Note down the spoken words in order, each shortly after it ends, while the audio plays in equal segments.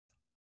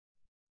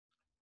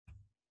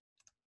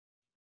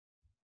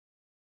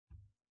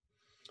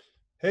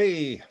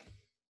Hey,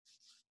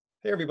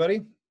 hey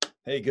everybody.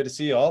 Hey, good to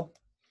see you all.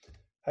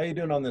 How you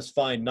doing on this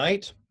fine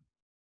night?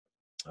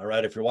 All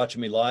right, if you're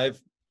watching me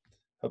live,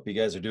 hope you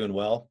guys are doing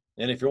well.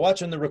 And if you're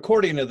watching the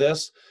recording of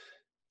this,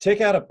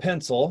 take out a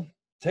pencil,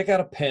 take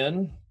out a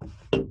pen,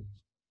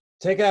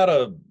 take out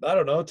a, I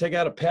don't know, take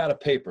out a pad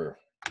of paper.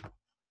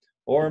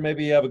 Or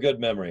maybe you have a good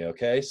memory,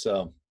 okay?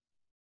 So,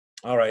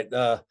 all right,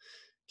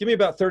 give me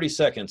about 30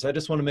 seconds. I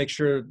just want to make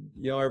sure,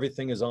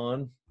 everything is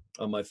on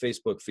my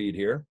Facebook feed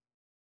here.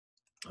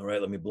 All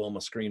right, let me blow my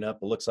screen up.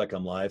 It looks like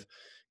I'm live.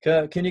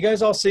 Can you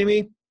guys all see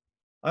me?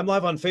 I'm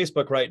live on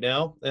Facebook right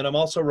now, and I'm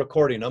also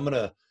recording. I'm going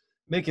to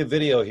make a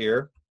video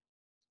here.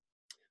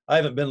 I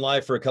haven't been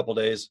live for a couple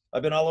days.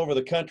 I've been all over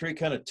the country,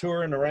 kind of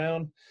touring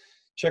around,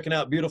 checking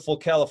out beautiful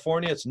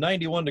California. It's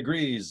 91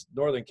 degrees,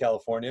 Northern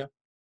California.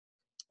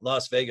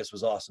 Las Vegas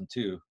was awesome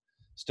too.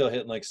 Still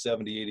hitting like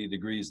 70, 80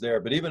 degrees there.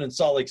 But even in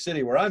Salt Lake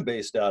City, where I'm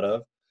based out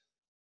of,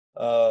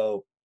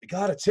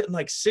 God, it's hitting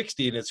like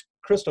 60 and it's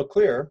crystal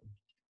clear.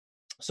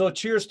 So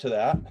cheers to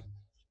that.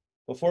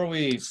 Before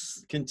we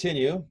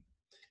continue,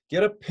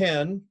 get a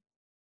pen,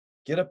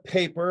 get a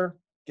paper,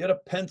 get a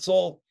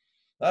pencil.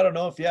 I don't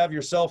know if you have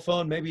your cell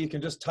phone, maybe you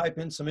can just type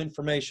in some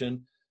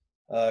information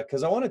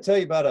because I want to tell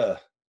you about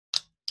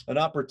an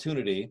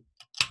opportunity.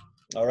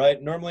 All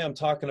right, normally I'm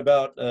talking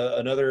about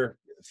another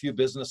few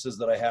businesses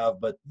that I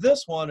have, but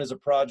this one is a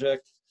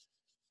project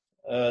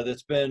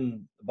that's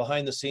been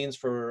behind the scenes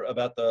for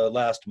about the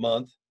last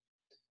month.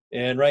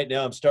 And right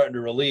now I'm starting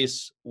to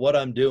release what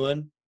I'm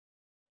doing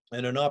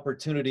and an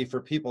opportunity for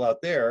people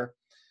out there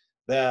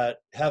that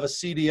have a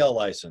CDL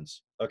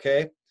license,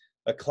 okay?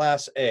 A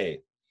Class-A.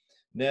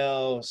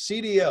 Now,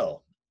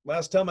 CDL,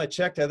 last time I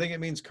checked, I think it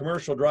means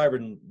commercial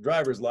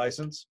driver's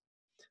license.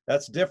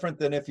 That's different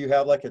than if you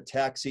have like a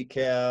taxi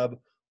cab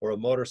or a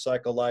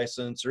motorcycle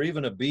license or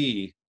even a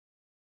B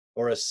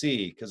or a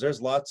C, because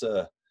there's lots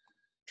of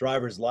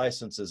driver's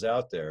licenses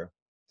out there.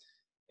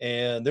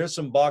 And there's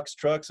some box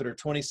trucks that are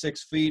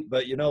 26 feet,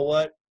 but you know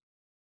what?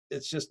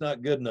 It's just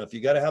not good enough.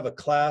 You got to have a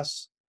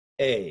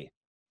Class-A.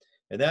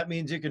 And that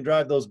means you can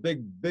drive those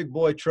big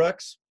boy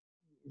trucks.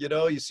 You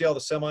know, you see all the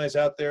semis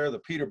out there,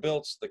 the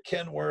Peterbilts, the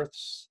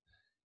Kenworths.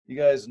 You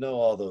guys know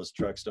all those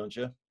trucks, don't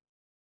you?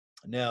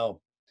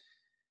 Now,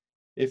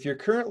 if you're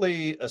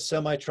currently a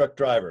semi-truck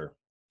driver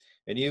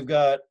and you've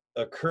got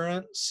a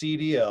current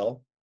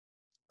CDL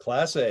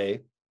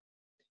Class-A,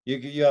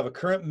 you have a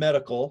current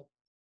medical,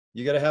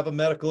 you got to have a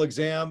medical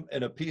exam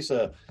and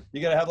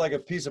you got to have like a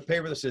piece of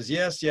paper that says,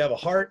 yes, you have a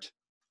heart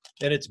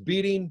and it's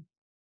beating.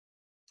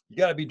 You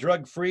got to be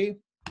drug free.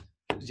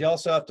 You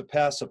also have to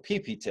pass a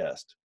PP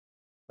test.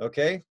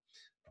 Okay.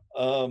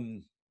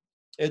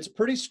 It's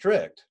pretty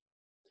strict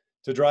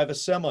to drive a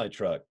semi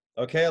truck.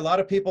 Okay. A lot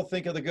of people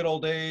think of the good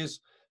old days,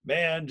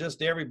 man,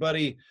 just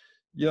everybody,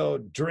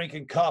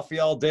 drinking coffee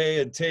all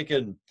day and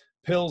taking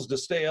pills to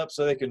stay up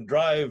so they can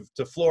drive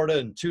to Florida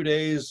in 2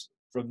 days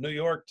from New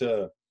York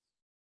to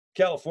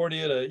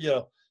California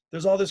to,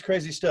 there's all this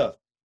crazy stuff.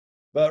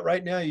 But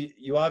right now,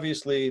 you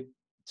obviously,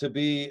 to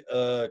be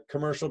a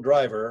commercial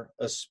driver,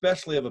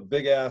 especially of a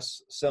big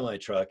ass semi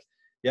truck,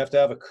 you have to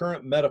have a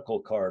current medical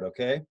card,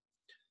 okay?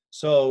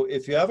 So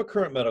if you have a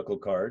current medical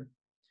card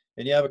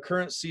and you have a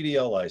current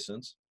CDL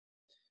license,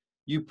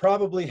 you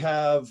probably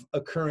have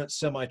a current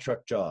semi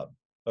truck job,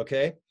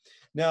 okay?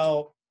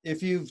 Now,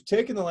 if you've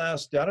taken the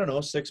last,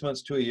 6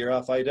 months to a year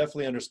off, I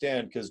definitely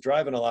understand, because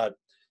driving a lot,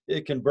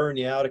 it can burn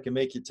you out. It can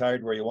make you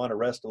tired where you want to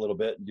rest a little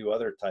bit and do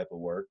other type of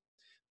work.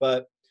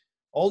 But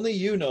only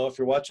if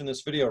you're watching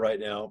this video right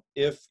now,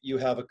 if you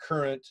have a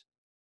current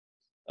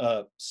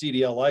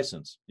CDL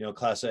license,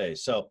 Class-A.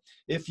 So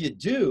if you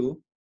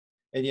do,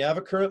 and you have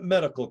a current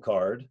medical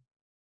card,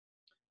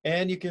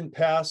 and you can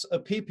pass a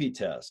PP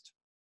test,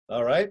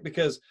 all right?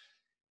 Because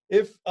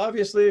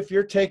if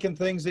you're taking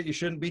things that you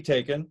shouldn't be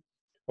taking,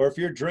 or if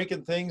you're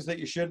drinking things that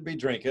you shouldn't be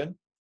drinking,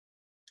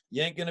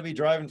 you ain't going to be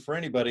driving for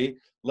anybody,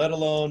 let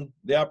alone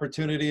the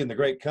opportunity and the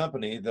great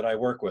company that I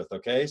work with,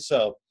 okay?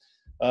 So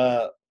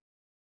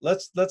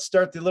let's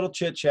start the little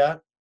chit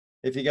chat.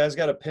 If you guys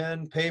got a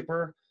pen,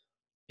 paper,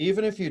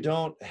 even if you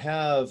don't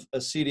have a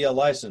CDL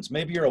license,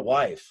 maybe you're a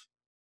wife,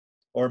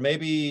 or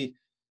maybe,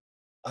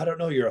 I don't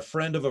know, you're a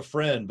friend of a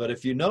friend, but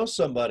if you know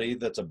somebody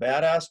that's a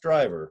badass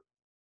driver,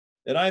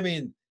 and I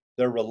mean,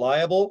 they're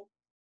reliable,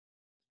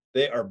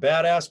 they are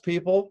badass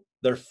people,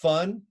 they're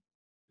fun,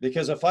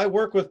 because if I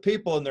work with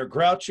people and they're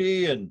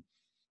grouchy and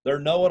they're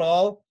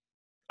know-it-all,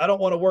 I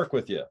don't want to work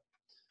with you.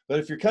 But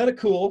if you're kind of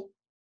cool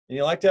and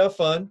you like to have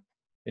fun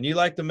and you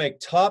like to make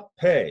top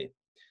pay,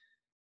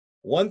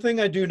 one thing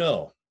I do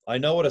know, I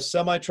know what a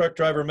semi-truck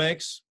driver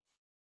makes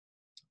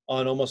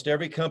on almost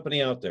every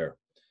company out there.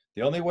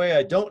 The only way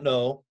I don't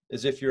know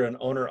is if you're an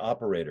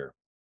owner-operator.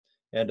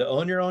 And to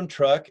own your own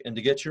truck and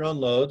to get your own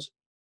loads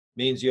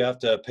means you have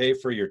to pay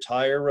for your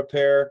tire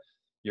repair,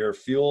 your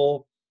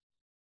fuel.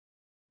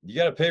 You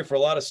got to pay for a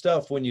lot of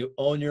stuff when you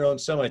own your own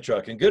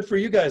semi-truck. And good for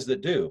you guys that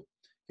do,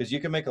 because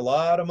you can make a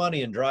lot of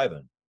money in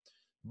driving.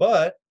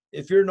 But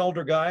if you're an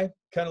older guy,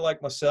 kind of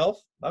like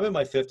myself, I'm in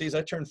my 50s.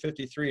 I turned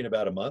 53 in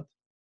about a month.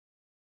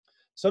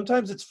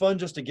 sometimes it's fun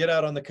just to get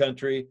out on the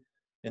country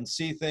and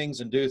see things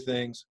and do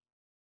things.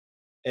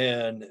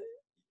 And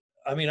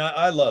I mean,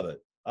 I love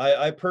it.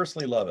 I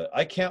personally love it.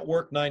 I can't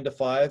work 9 to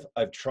 5.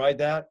 I've tried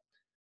that,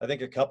 I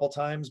think a couple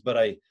times, but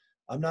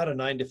I'm not a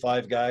 9 to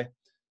 5 guy.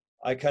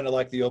 I kind of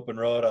like the open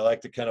road. I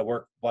like to kind of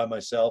work by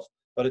myself,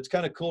 but it's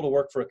kind of cool to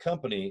work for a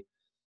company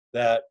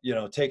that, you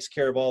know, takes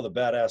care of all the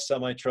badass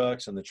semi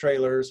trucks and the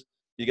trailers.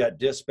 You got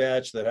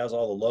dispatch that has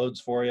all the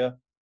loads for you.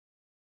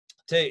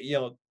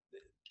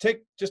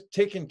 Just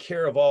taking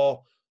care of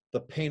all the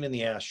pain in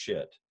the ass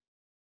shit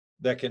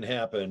that can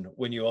happen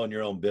when you own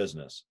your own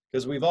business.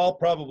 Because we've all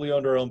probably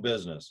owned our own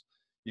business.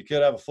 You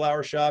could have a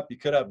flower shop, you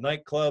could have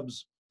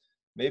nightclubs.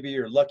 Maybe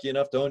you're lucky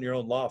enough to own your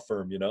own law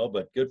firm, you know,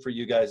 but good for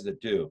you guys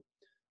that do.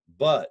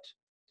 But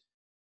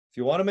if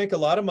you want to make a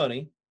lot of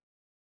money,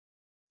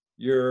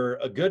 you're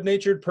a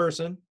good-natured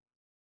person,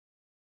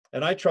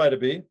 and I try to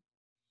be,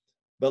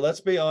 but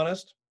let's be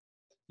honest,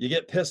 you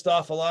get pissed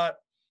off a lot,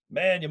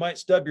 man, you might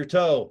stub your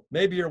toe.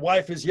 Maybe your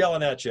wife is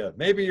yelling at you.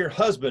 Maybe your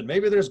husband,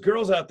 maybe there's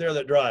girls out there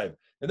that drive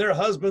and their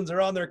husbands are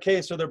on their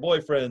case or their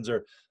boyfriends,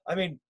 or, I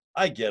mean,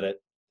 I get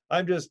it.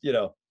 I'm just, you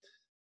know,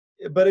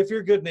 but if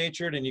you're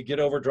good-natured and you get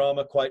over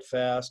drama quite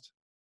fast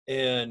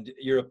and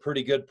you're a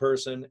pretty good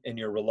person and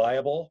you're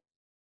reliable,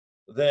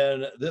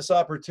 then this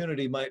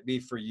opportunity might be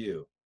for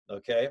you,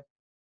 okay?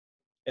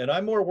 And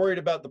I'm more worried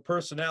about the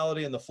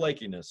personality and the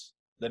flakiness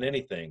than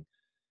anything,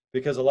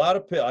 because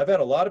I've had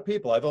a lot of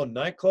people, I've owned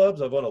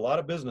nightclubs, I've owned a lot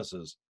of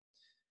businesses.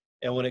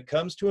 And when it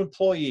comes to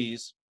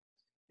employees,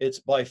 it's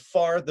by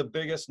far the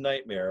biggest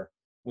nightmare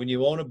when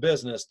you own a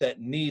business that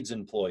needs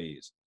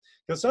employees.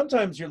 Because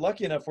sometimes you're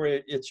lucky enough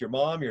where it's your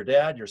mom, your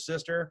dad, your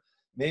sister,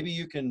 maybe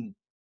you can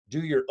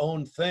do your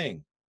own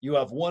thing. You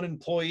have one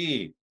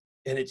employee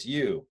and it's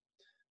you.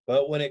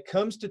 But when it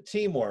comes to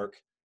teamwork,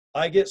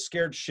 I get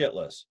scared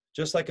shitless.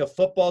 Just like a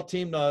football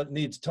team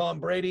needs Tom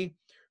Brady,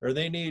 or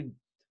they need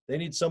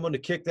someone to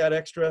kick that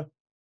extra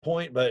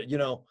point. But you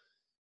know,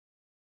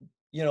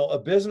 a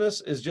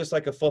business is just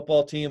like a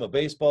football team, a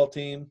baseball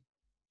team,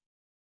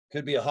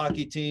 could be a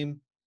hockey team.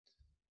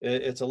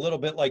 It's a little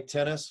bit like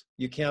tennis.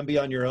 You can be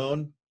on your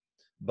own,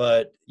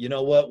 but you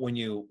know what? When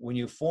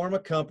you form a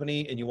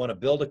company and you want to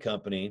build a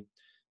company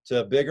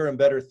to bigger and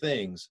better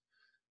things,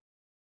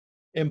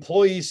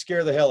 employees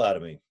scare the hell out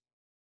of me,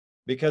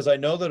 because I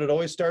know that it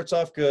always starts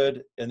off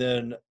good, and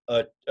then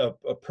a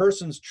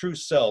person's true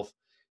self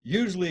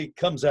usually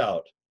comes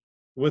out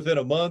within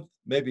a month,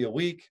 maybe a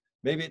week,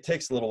 maybe it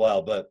takes a little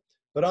while, but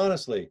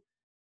honestly,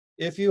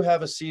 if you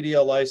have a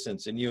CDL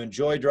license and you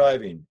enjoy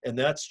driving and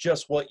that's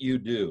just what you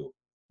do,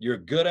 you're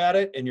good at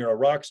it and you're a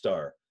rock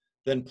star,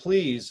 then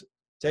please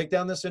take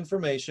down this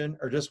information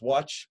or just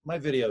watch my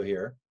video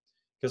here,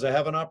 because I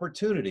have an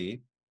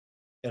opportunity.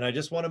 And I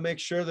just want to make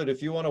sure that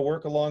if you want to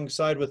work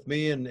alongside with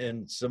me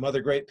and some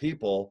other great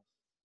people,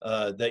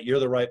 that you're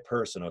the right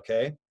person,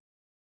 okay?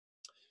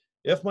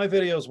 If my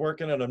video is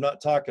working and I'm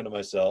not talking to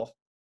myself,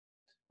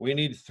 we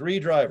need 3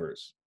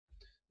 drivers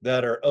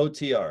that are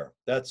OTR.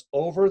 That's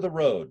over the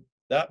road.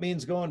 That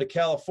means going to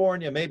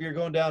California. Maybe you're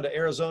going down to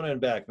Arizona and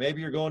back.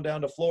 Maybe you're going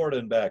down to Florida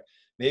and back.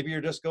 Maybe you're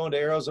just going to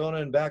Arizona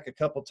and back a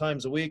couple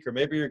times a week, or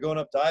maybe you're going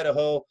up to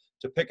Idaho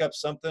to pick up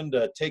something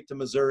to take to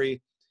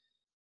Missouri.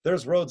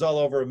 There's roads all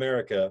over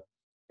America,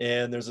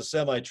 and there's a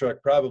semi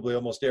truck probably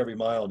almost every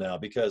mile now,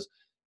 because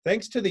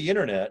thanks to the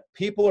internet,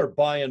 people are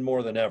buying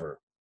more than ever.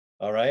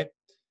 All right.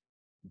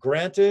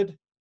 Granted,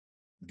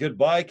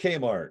 goodbye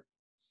Kmart.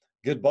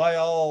 Goodbye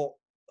all.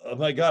 Oh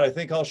my God, I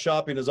think all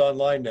shopping is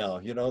online now.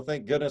 You know,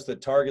 thank goodness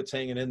that Target's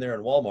hanging in there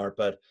and Walmart.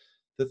 But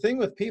the thing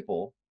with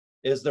people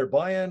is they're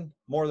buying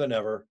more than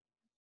ever.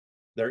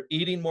 They're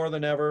eating more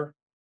than ever.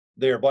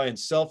 They're buying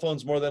cell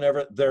phones more than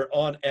ever. They're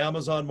on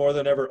Amazon more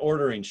than ever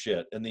ordering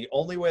shit. And the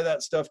only way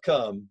that stuff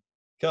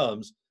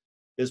comes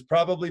is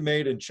probably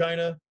made in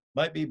China,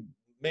 might be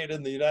made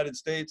in the United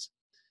States,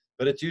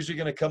 but it's usually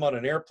going to come on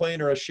an airplane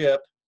or a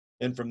ship.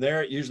 And from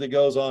there, it usually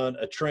goes on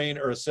a train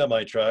or a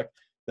semi-truck.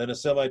 Then a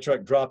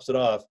semi-truck drops it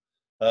off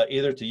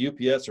either to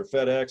UPS or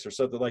FedEx or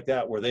something like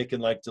that, where they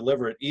can like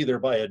deliver it either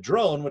by a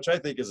drone, which I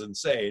think is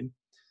insane.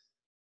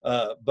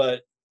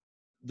 But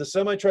the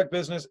semi-truck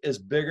business is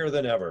bigger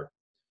than ever.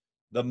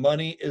 The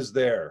money is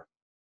there.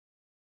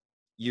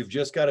 You've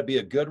just got to be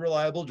a good,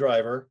 reliable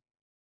driver.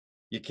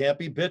 You can't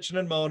be bitching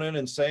and moaning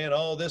and saying,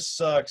 oh, this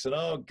sucks, and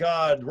oh,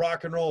 God,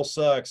 rock and roll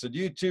sucks, and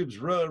YouTube's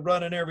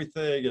running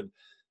everything, and,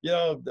 you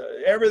know,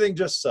 everything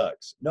just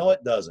sucks. No,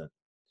 it doesn't.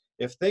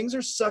 If things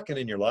are sucking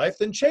in your life,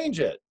 then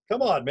change it.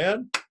 Come on,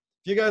 man. If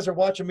you guys are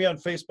watching me on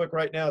Facebook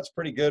right now, it's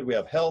pretty good. We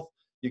have health.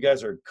 You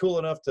guys are cool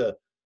enough to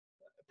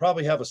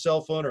probably have a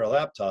cell phone or a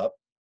laptop,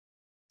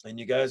 and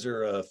you guys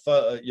are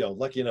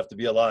lucky enough to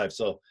be alive.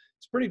 So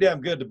it's pretty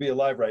damn good to be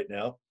alive right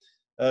now.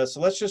 So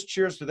let's just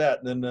cheers to that,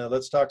 and then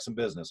let's talk some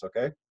business,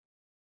 okay?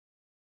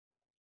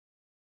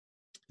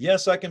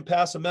 Yes, I can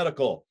pass a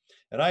medical,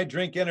 and I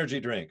drink energy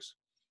drinks.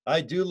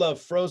 I do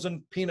love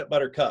frozen peanut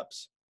butter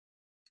cups.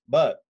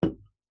 But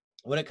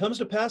when it comes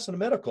to passing a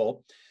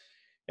medical,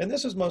 and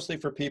this is mostly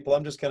for people,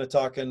 I'm just kind of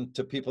talking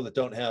to people that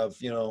don't have,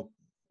 you know,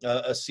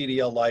 a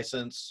CDL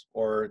license,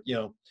 or,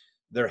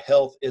 their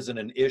health isn't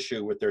an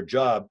issue with their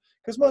job.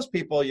 Because most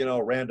people,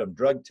 random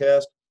drug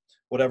test,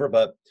 whatever,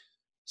 but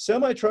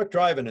semi-truck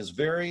driving is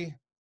very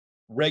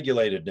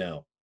regulated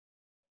now.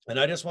 And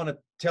I just want to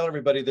tell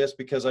everybody this,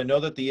 because I know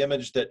that the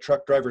image that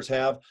truck drivers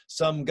have,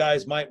 some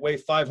guys might weigh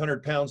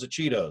 500 pounds of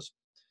Cheetos.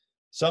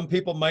 Some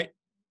people might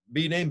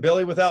be named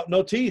Billy without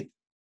no teeth.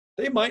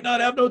 They might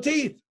not have no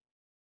teeth.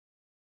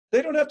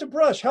 They don't have to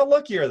brush. How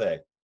lucky are they?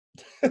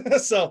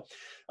 So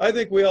I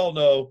think we all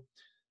know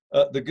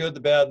the good, the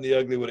bad, and the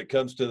ugly when it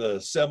comes to the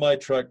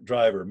semi-truck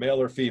driver,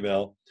 male or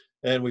female.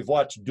 And we've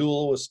watched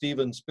Duel with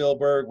Steven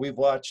Spielberg. We've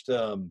watched,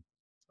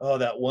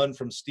 that one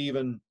from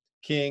Stephen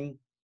King,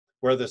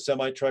 where the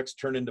semi-trucks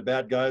turn into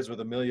bad guys with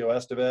Emilio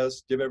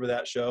Estevez. Do you remember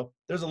that show?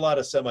 There's a lot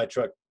of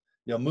semi-truck,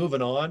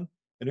 moving on.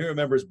 And who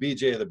remembers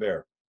BJ the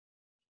Bear?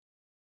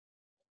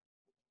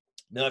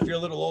 Now, if you're a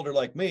little older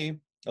like me,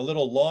 a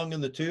little long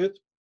in the tooth,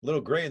 a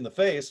little gray in the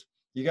face,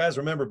 you guys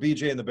remember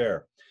BJ and the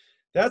Bear.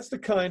 That's the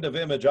kind of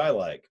image I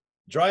like.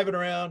 Driving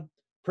around,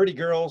 pretty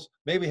girls,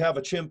 maybe have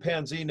a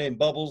chimpanzee named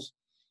Bubbles.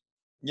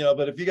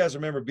 But if you guys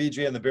remember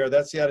BJ and the Bear,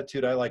 that's the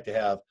attitude I like to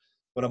have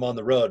when I'm on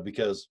the road,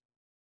 because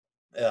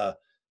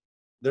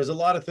there's a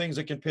lot of things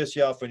that can piss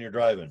you off when you're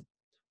driving.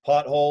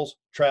 Potholes,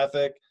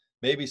 traffic,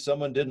 maybe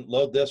someone didn't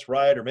load this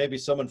right, or maybe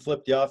someone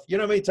flipped you off. You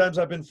know how many times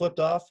I've been flipped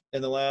off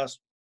in the last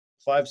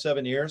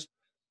 5-7 years?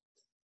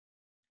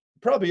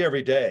 Probably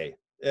every day.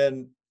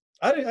 And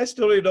I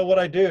still don't even know what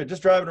I do.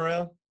 Just driving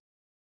around,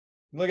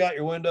 look out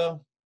your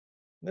window,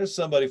 there's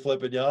somebody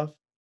flipping you off.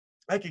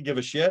 I could give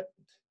a shit.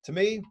 To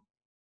me,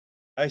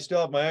 I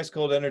still have my ice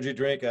cold energy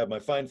drink. I have my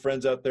fine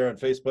friends out there on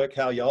Facebook.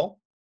 How y'all?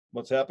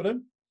 What's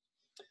happening?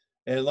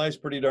 And life's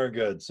pretty darn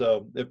good.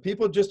 So if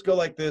people just go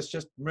like this,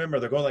 just remember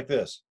they're going like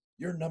this.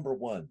 You're number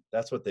one.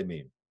 That's what they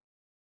mean.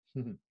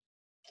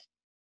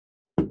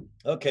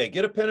 Okay,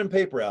 get a pen and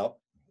paper out.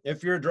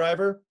 If you're a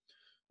driver,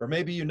 or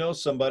maybe you know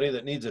somebody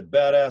that needs a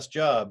badass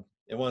job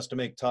and wants to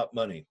make top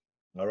money.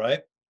 All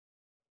right.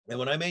 And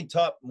when I mean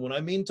top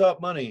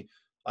money,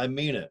 I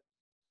mean it.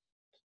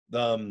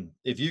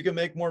 If you can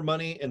make more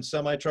money in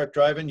semi-truck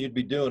driving, you'd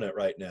be doing it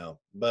right now.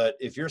 But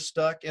if you're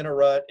stuck in a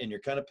rut and you're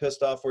kind of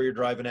pissed off where you're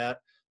driving at,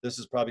 this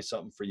is probably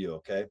something for you.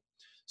 Okay.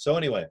 So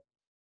anyway, if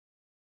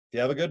you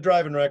have a good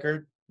driving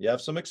record, you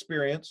have some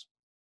experience,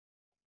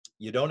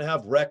 you don't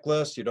have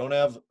reckless, you don't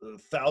have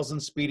 1,000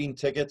 speeding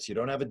tickets, you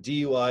don't have a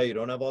DUI, you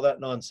don't have all that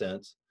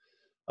nonsense.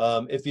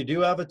 If you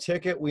do have a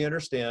ticket, we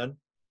understand.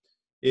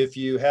 If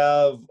you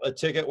have a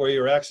ticket where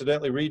you're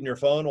accidentally reading your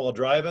phone while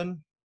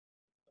driving,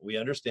 we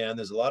understand.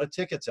 There's a lot of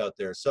tickets out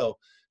there. So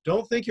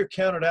don't think you're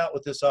counted out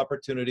with this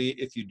opportunity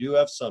if you do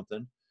have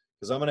something,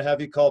 because I'm going to have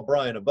you call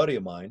Brian, a buddy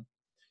of mine,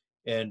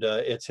 and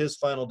it's his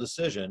final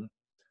decision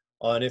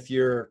on if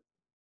you're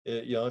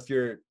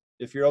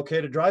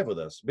okay to drive with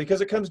us,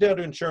 because it comes down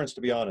to insurance,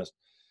 to be honest.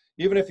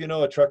 Even if you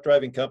know a truck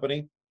driving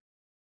company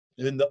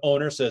and the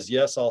owner says,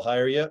 yes, I'll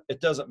hire you,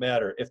 it doesn't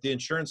matter. If the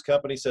insurance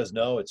company says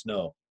no, it's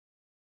no.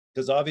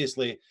 Because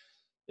obviously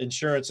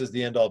insurance is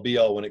the end all be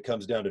all when it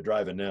comes down to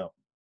driving now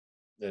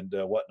and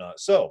whatnot.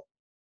 So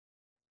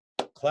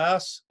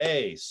Class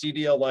A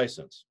CDL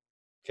license.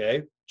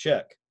 Okay,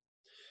 check.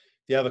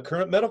 If you have a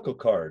current medical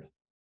card,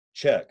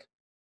 check.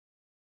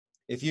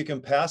 If you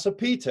can pass a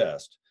P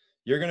test,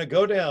 you're going to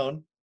go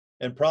down,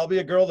 and probably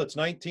a girl that's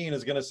 19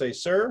 is going to say,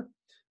 sir,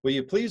 will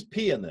you please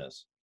pee in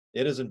this?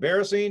 It is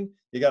embarrassing.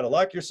 You got to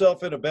lock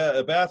yourself in a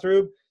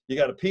bathroom. You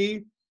got to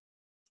pee,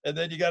 and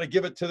then you got to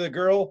give it to the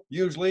girl,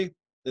 usually,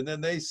 and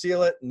then they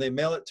seal it and they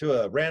mail it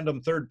to a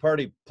random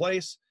third-party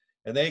place,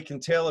 and they can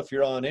tell if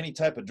you're on any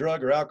type of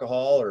drug or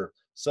alcohol or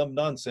some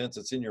nonsense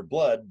that's in your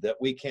blood that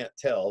we can't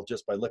tell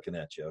just by looking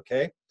at you,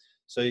 okay?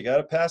 So you got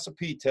to pass a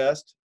P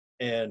test,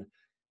 and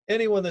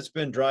anyone that's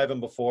been driving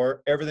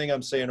before, everything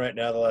I'm saying right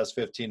now, the last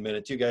 15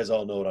 minutes, you guys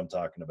all know what I'm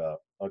talking about,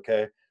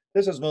 okay?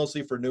 This is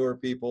mostly for newer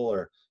people,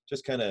 or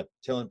just kind of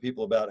telling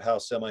people about how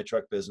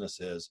semi-truck business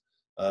is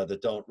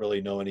that don't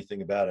really know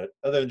anything about it,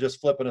 other than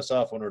just flipping us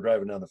off when we're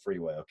driving down the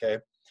freeway, okay?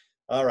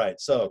 All right,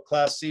 so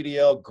Class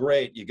CDL,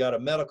 great. You got a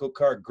medical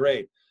card,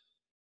 great.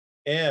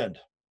 And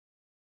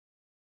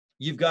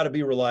you've got to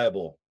be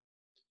reliable.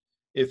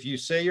 If you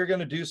say you're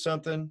going to do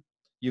something,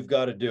 you've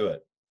got to do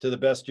it to the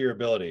best of your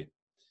ability.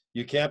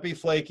 You can't be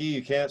flaky.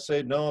 You can't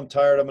say, no, I'm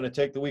tired. I'm going to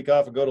take the week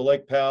off and go to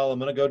Lake Powell. I'm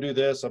going to go do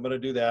this. I'm going to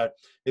do that.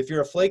 If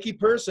you're a flaky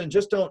person,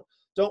 just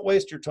don't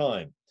waste your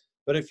time.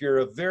 But if you're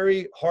a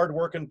very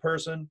hardworking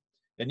person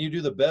and you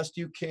do the best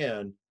you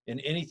can in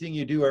anything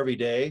you do every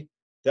day,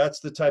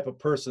 that's the type of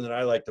person that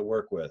I like to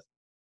work with,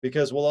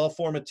 because we'll all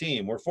form a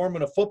team. We're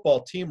forming a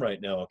football team right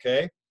now,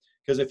 okay?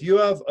 Because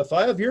if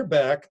I have your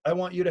back, I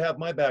want you to have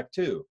my back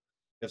too.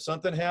 If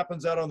something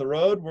happens out on the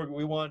road,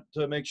 we want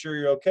to make sure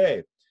you're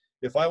okay.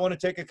 If I want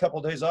to take a couple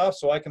of days off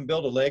so I can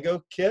build a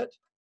Lego kit,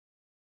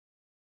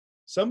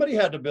 somebody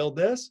had to build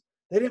this.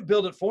 They didn't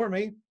build it for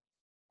me.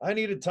 I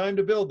needed time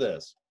to build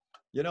this.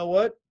 You know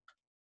what?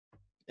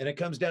 And it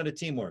comes down to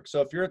teamwork.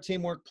 So if you're a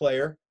teamwork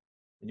player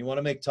and you want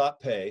to make top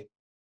pay,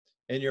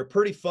 and you're a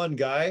pretty fun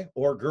guy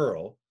or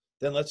girl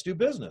then let's do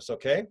business,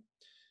 okay?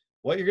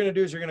 What you're going to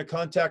do is you're going to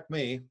contact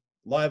me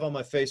live on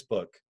my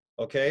Facebook,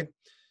 okay?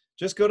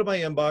 Just go to my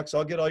inbox.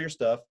 I'll get all your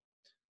stuff.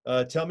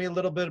 Tell me a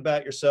little bit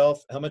about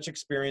yourself, how much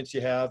experience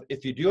you have.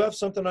 If you do have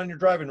something on your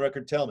driving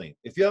record, tell me.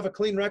 If you have a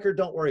clean record,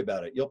 don't worry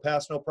about it. You'll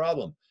pass, no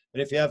problem.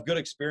 And if you have good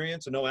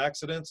experience and no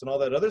accidents and all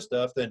that other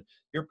stuff, then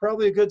you're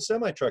probably a good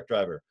semi-truck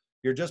driver.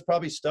 You're just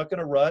probably stuck in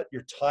a rut.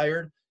 You're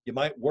tired. You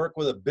might work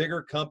with a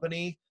bigger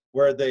company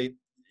where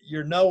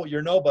you're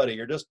nobody.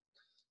 You're just,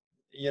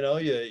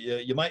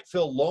 you might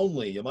feel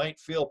lonely. You might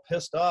feel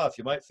pissed off.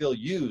 You might feel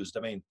used.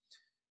 I mean,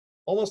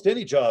 almost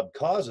any job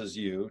causes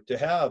you to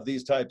have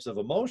these types of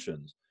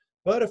emotions.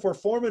 But if we're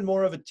forming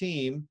more of a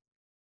team,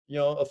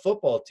 a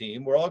football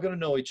team, we're all going to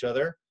know each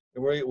other,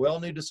 and we all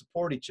need to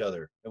support each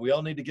other, and we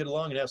all need to get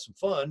along and have some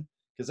fun,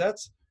 because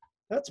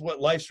that's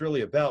what life's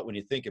really about when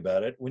you think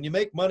about it. When you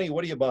make money,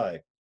 what do you buy?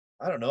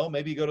 I don't know,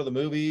 maybe you go to the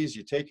movies,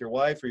 you take your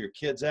wife or your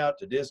kids out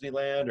to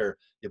Disneyland, or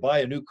you buy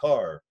a new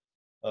car,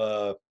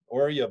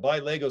 or you buy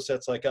Lego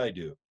sets like I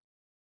do.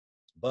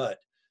 But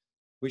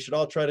we should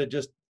all try to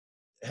just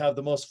have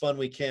the most fun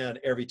we can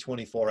every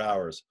 24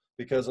 hours,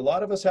 because a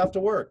lot of us have to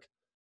work.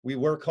 We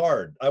work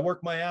hard. I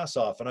work my ass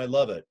off and I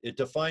love it. It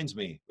defines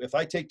me. If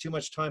I take too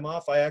much time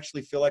off, I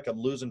actually feel like I'm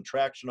losing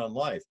traction on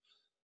life.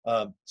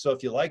 So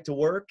if you like to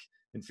work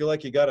and feel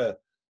like you got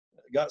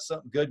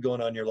something good going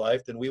on in your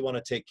life, then we want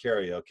to take care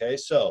of you. Okay.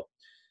 So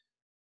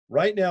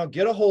right now,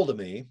 get a hold of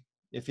me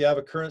if you have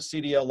a current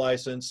CDL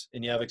license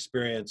and you have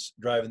experience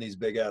driving these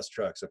big ass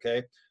trucks.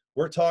 Okay.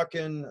 We're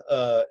talking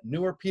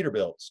newer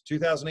Peterbilts,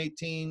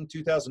 2018,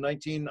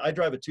 2019. I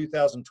drive a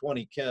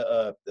 2020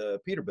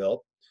 Peterbilt.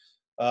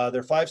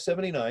 They're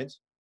 579s.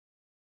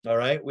 All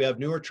right. We have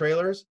newer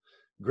trailers,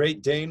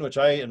 Great Dane, which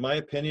in my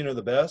opinion, are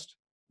the best.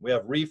 We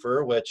have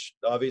reefer, which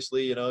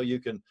obviously, you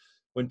can,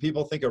 when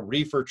people think of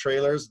reefer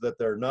trailers, that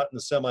they're not in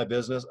the semi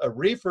business. A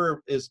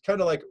reefer is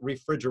kind of like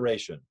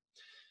refrigeration.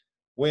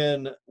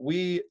 When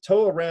we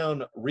tow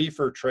around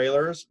reefer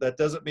trailers, that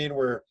doesn't mean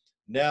we're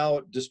now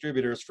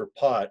distributors for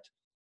pot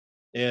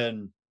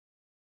in,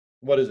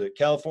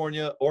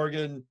 California,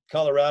 Oregon,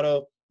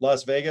 Colorado,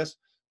 Las Vegas.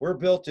 We're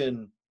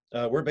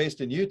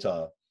based in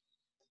Utah.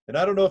 And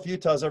I don't know if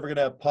Utah's ever going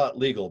to have pot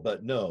legal,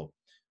 but no,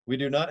 we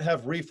do not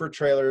have reefer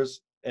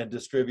trailers and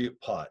distribute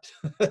pot.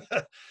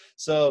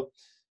 So,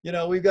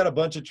 we've got a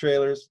bunch of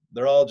trailers.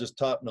 They're all just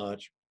top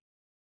notch.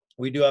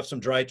 We do have some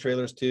dry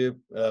trailers too,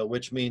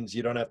 which means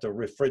you don't have to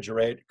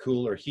refrigerate,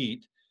 cool, or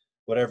heat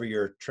whatever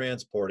you're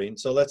transporting.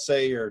 So let's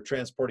say you're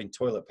transporting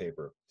toilet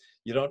paper.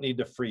 You don't need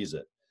to freeze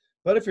it.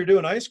 But if you're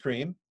doing ice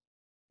cream,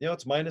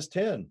 it's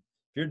 -10.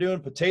 If you're doing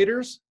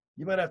potatoes,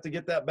 you might have to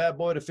get that bad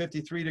boy to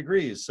 53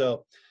 degrees.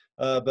 So,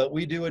 but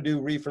we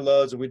do reefer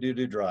loads, and we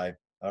do dry.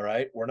 All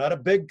right. We're not a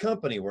big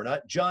company. We're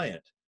not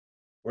giant.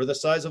 We're the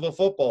size of a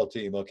football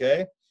team.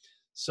 Okay.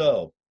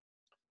 So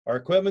our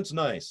equipment's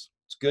nice.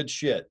 It's good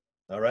shit.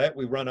 All right.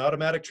 We run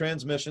automatic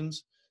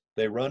transmissions.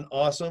 They run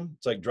awesome.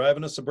 It's like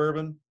driving a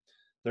Suburban.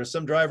 There's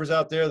some drivers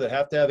out there that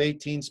have to have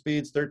 18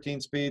 speeds,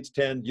 13 speeds,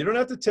 10. You don't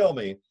have to tell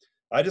me.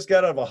 I just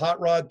got out of a hot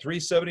rod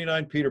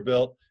 379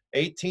 Peterbilt,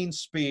 18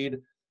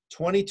 speed,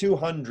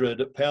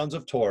 2,200 pounds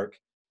of torque.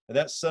 And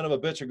that son of a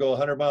bitch would go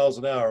 100 miles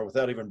an hour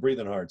without even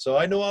breathing hard. So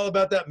I know all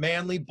about that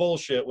manly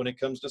bullshit when it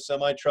comes to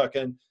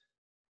semi-trucking.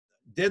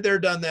 Did there,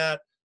 done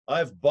that.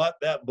 I've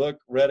bought that book,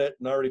 read it,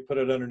 and already put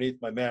it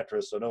underneath my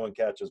mattress so no one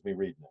catches me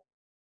reading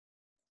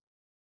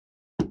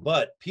it.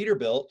 But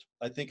Peterbilt,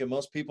 I think in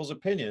most people's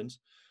opinions,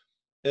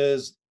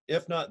 is,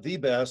 if not the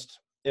best,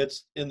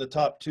 it's in the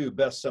top 2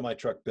 best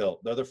semi-truck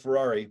built. They're the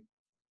Ferrari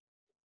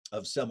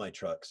of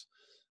semi-trucks.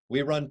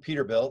 We run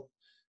Peterbilt.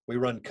 We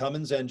run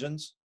Cummins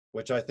engines,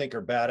 which I think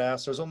are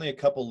badass. There's only a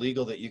couple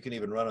legal that you can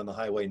even run on the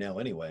highway now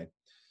anyway.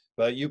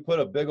 But you put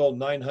a big old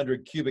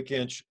 900 cubic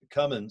inch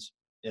Cummins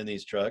in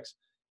these trucks,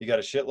 you got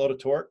a shitload of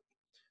torque.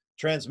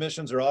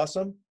 Transmissions are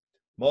awesome.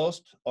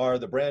 Most are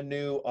the brand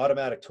new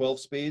automatic 12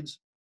 speeds.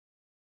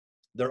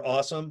 They're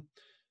awesome.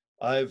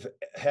 I've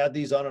had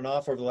these on and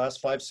off over the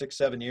last 5, 6,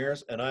 7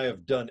 years, and I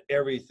have done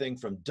everything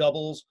from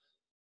doubles,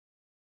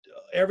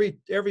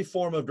 every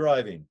form of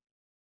driving,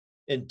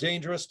 in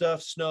dangerous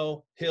stuff,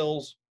 snow,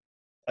 hills.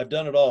 I've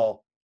done it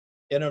all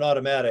in an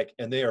automatic,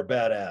 and they are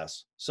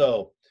badass.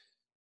 So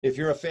if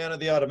you're a fan of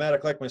the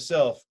automatic like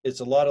myself,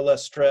 it's a lot of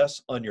less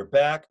stress on your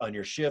back, on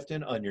your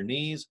shifting, on your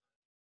knees.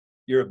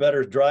 You're a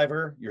better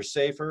driver, you're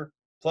safer.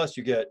 Plus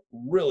you get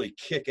really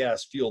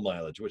kick-ass fuel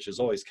mileage, which is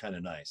always kind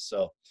of nice.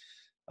 So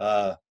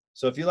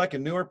if you like a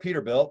newer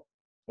Peterbilt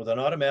with an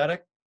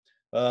automatic,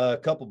 a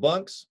couple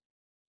bunks,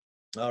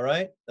 all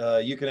right,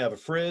 you can have a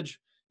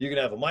fridge, you can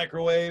have a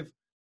microwave.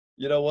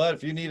 You know what?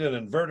 If you need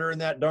an inverter in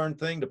that darn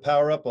thing to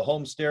power up a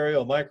home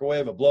stereo, a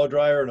microwave, a blow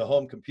dryer, and a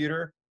home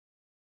computer,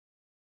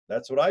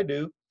 that's what I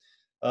do.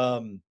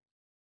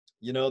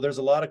 There's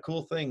a lot of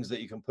cool things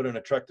that you can put in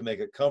a truck to make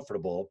it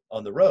comfortable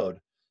on the road.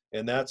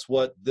 And that's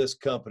what that's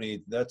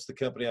the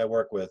company I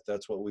work with.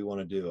 That's what we want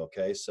to do.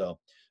 Okay. So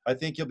I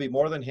think you'll be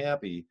more than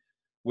happy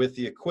with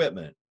the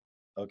equipment.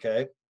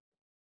 Okay.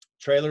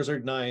 Trailers are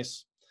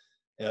nice.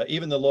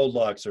 Even the load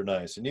locks are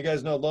nice. And you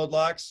guys know load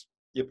locks,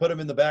 you put them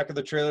in the back of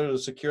the trailer to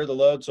secure the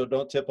load so it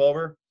don't tip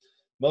over.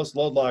 Most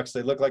load locks,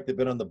 they look like they've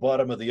been on the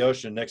bottom of the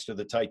ocean next to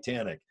the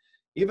Titanic.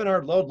 Even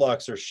our load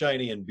locks are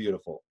shiny and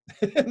beautiful.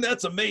 And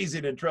that's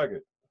amazing in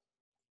trucking.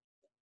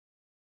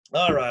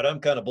 All right, I'm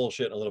kind of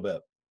bullshitting a little bit.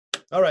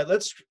 All right,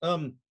 let's,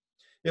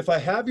 if I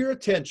have your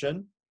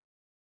attention,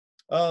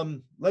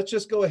 let's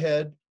just go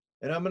ahead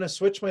and I'm going to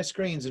switch my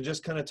screens and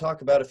just kind of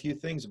talk about a few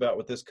things about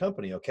with this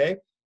company, okay?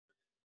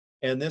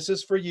 And this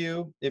is for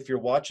you if you're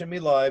watching me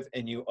live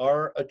and you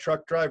are a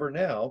truck driver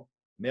now,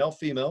 male,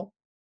 female,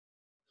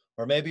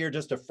 or maybe you're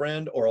just a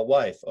friend or a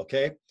wife,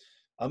 okay?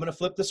 I'm going to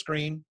flip the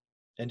screen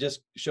and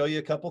just show you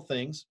a couple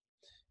things.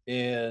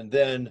 And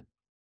then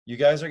you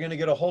guys are going to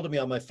get a hold of me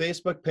on my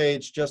Facebook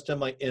page, just in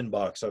my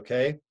inbox,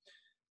 okay?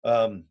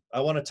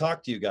 I want to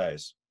talk to you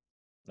guys.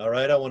 All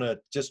right, I want to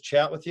just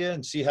chat with you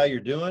and see how you're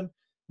doing.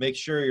 Make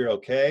sure you're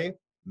okay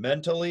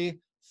mentally,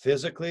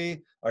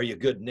 physically. Are you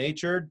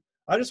good-natured?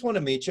 I just want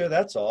to meet you,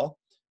 that's all.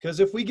 Because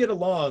if we get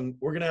along,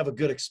 we're going to have a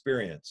good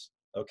experience,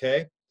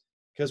 okay?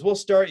 Because we'll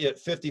start you at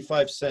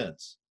 55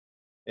 cents.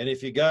 And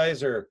if you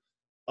guys are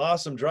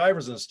awesome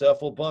drivers and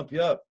stuff, we'll bump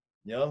you up,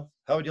 you know?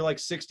 How would you like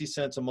 60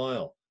 cents a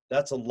mile?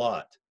 That's a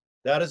lot.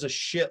 That is a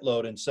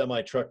shitload in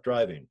semi-truck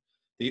driving.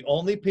 The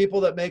only people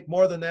that make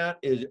more than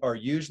that are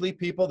usually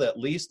people that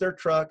lease their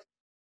truck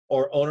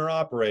or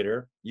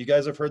owner-operator. You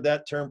guys have heard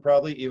that term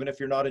probably, even if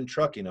you're not in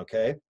trucking,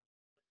 okay?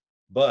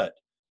 But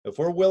if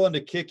we're willing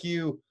to kick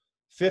you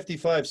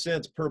 55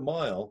 cents per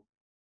mile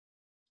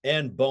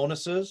and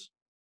bonuses,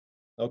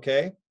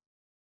 okay,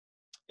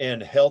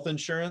 and health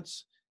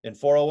insurance and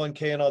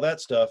 401k and all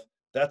that stuff,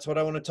 that's what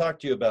I want to talk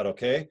to you about,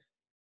 okay?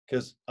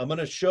 Because I'm going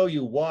to show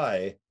you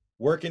why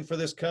working for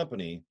this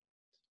company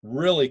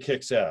really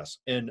kicks ass.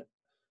 And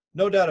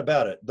no doubt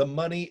about it, the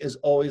money is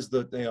always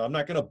the, you know, I'm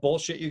not going to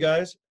bullshit you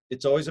guys.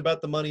 It's always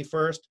about the money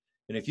first.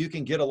 And if you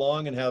can get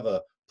along and have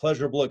a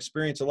pleasurable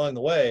experience along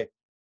the way,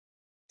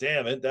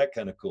 damn it, that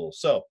kind of cool.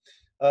 So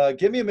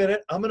give me a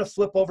minute. I'm going to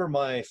flip over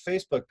my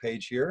Facebook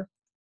page here,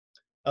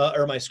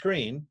 or my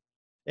screen,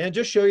 and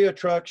just show you a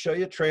truck, show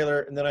you a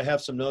trailer, and then I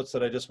have some notes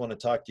that I just want to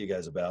talk to you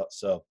guys about.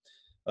 So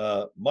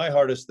my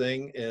hardest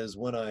thing is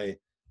when I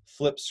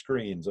flip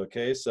screens,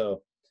 okay?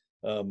 So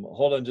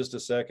hold on just a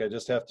sec. I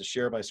just have to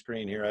share my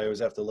screen here. I always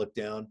have to look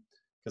down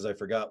because I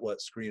forgot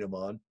what screen I'm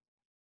on.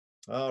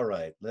 All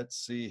right,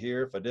 let's see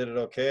here. If I did it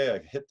okay, I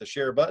hit the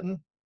share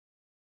button.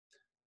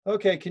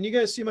 Okay, can you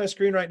guys see my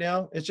screen right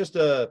now? It's just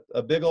a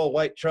big old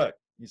white truck.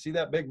 You see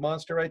that big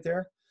monster right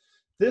there?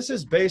 This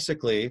is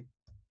basically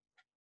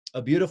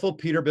a beautiful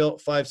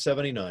Peterbilt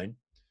 579.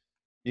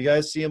 You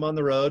guys see them on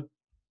the road.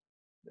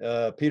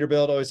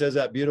 Peterbilt always has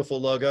that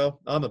beautiful logo.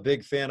 I'm a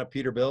big fan of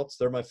Peterbilts.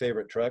 They're my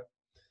favorite truck.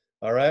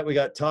 All right, we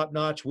got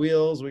top-notch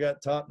wheels. We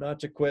got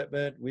top-notch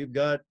equipment. We've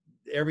got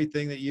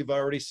everything that you've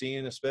already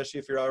seen, especially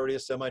if you're already a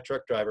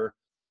semi-truck driver.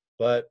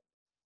 But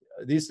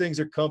these things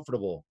are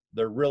comfortable.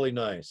 They're really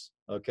nice,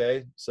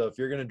 okay? So if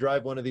you're going to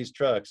drive one of these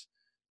trucks,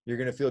 you're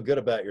going to feel good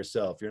about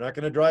yourself. You're not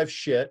going to drive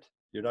shit.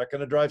 You're not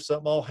going to drive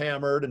something all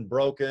hammered and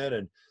broken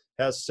and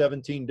has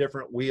 17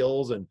 different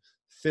wheels and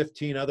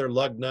 15 other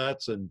lug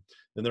nuts and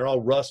they're all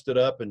rusted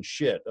up and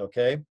shit,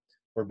 okay?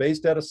 We're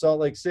based out of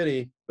Salt Lake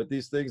City, but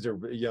these things are,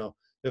 you know,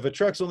 if a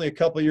truck's only a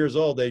couple years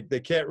old, they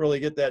can't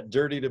really get that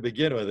dirty to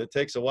begin with. It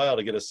takes a while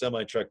to get a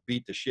semi-truck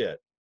beat to shit.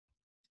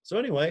 So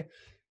anyway,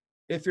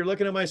 if you're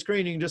looking at my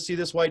screen, you can just see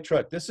this white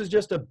truck. This is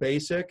just a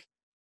basic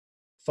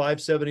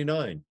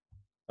 579.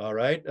 All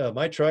right.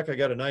 My truck, I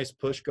got a nice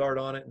push guard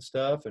on it and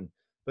stuff.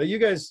 But you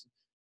guys,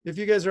 if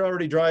you guys are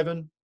already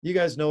driving, you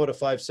guys know what a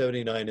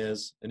 579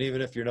 is. And even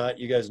if you're not,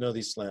 you guys know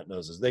these slant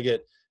noses.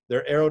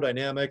 They're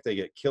aerodynamic. They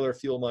get killer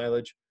fuel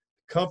mileage,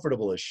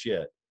 comfortable as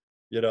shit.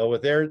 You know,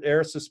 with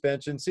air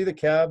suspension. See the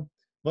cab?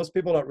 Most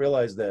people don't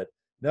realize that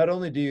not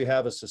only do you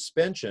have a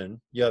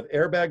suspension, you have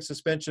airbag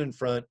suspension in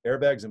front,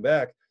 airbags in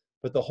back,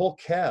 but the whole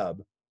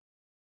cab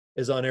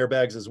is on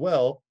airbags as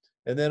well.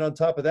 And then on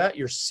top of that,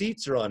 your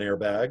seats are on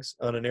airbags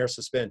on an air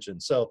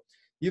suspension. So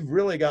you've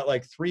really got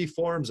like 3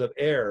 forms of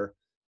air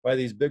while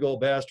these big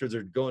old bastards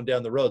are going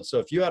down the road. So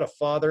if you had a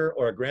father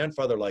or a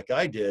grandfather like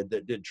I did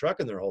that did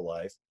trucking their whole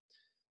life,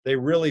 they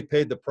really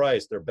paid the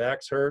price. Their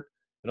backs hurt.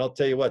 And I'll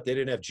tell you what, they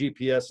didn't have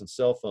GPS and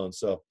cell phones.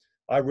 So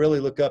I really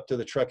look up to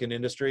the trucking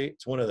industry.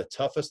 It's one of the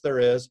toughest there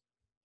is.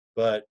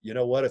 But you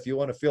know what? If you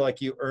want to feel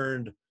like you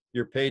earned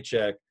your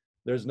paycheck,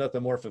 there's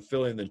nothing more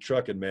fulfilling than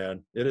trucking,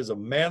 man. It is a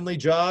manly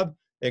job,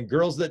 and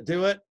girls that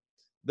do it,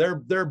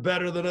 they're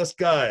better than us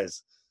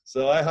guys.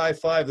 So I high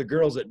five the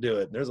girls that do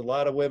it. And there's a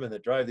lot of women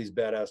that drive these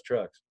badass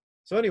trucks.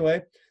 So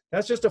anyway,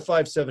 that's just a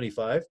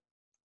 575.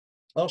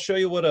 I'll show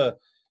you what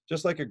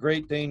just like a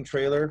Great Dane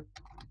trailer.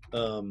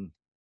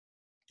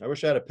 I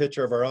wish I had a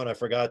picture of our own. I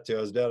forgot to. I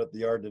was down at the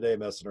yard today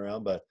messing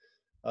around, but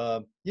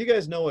you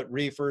guys know what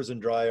reefers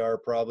and dry are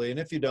probably. And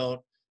if you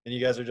don't, and you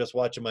guys are just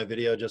watching my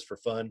video just for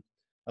fun,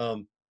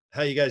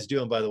 how you guys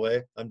doing, by the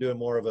way? I'm doing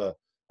more of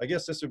I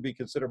guess this would be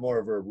considered more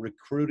of a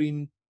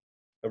recruiting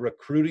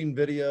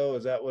video.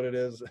 Is that what it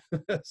is?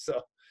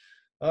 So,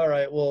 all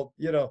right. Well,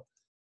 you know,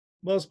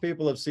 Most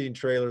people have seen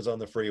trailers on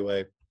the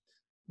freeway.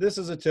 This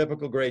is a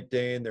typical Great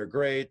Dane. They're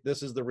great.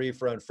 This is the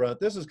reefer on front.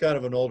 This is kind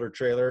of an older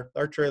trailer.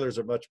 Our trailers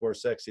are much more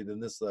sexy than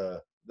this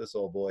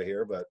old boy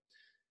here. But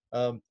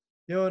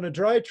you know, in a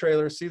dry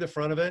trailer, see the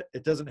front of it?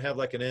 It doesn't have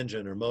like an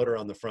engine or motor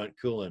on the front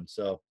cooling.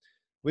 So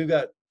we've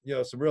got, you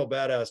know, some real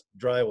badass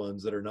dry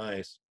ones that are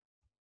nice.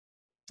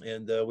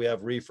 And we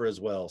have reefer as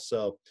well.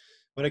 So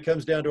when it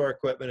comes down to our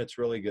equipment, it's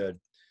really good.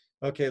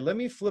 Okay, let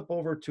me flip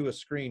over to a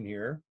screen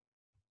here.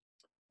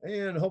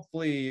 And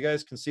hopefully you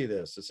guys can see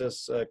this. It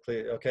says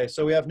clear. Okay,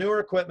 so we have newer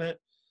equipment.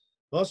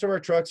 Most of our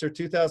trucks are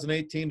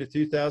 2018 to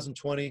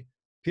 2020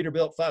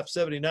 Peterbilt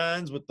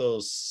 579s with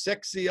those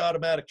sexy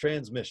automatic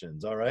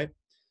transmissions. All right.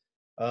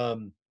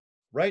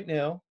 Right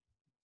now,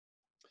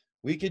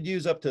 we could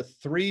use up to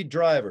 3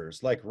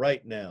 drivers, like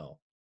right now.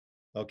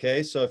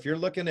 Okay, so if you're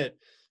looking at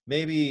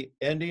maybe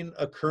ending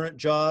a current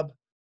job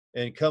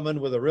and coming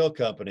with a real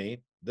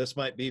company, this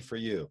might be for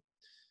you.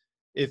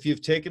 If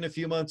you've taken a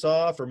few months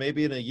off, or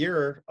maybe in a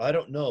year, I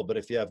don't know, but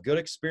if you have good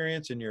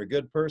experience and you're a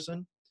good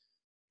person,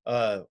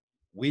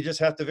 we just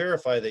have to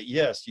verify that,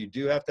 yes, you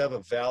do have to have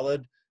a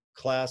valid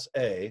Class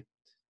A,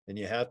 and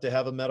you have to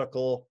have a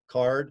medical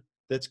card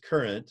that's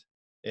current,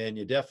 and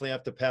you definitely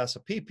have to pass a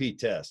PP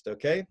test,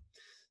 okay?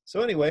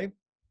 So anyway,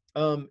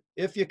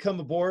 if you come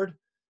aboard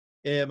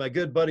and my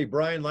good buddy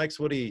Brian likes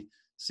what he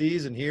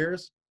sees and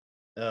hears,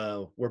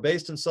 we're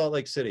based in Salt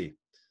Lake City.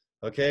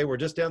 Okay, we're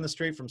just down the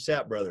street from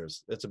Sapp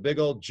Brothers. It's a big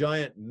old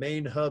giant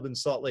main hub in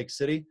Salt Lake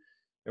City,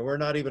 and we're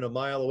not even a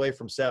mile away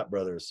from Sapp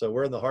Brothers. So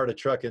we're in the heart of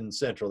trucking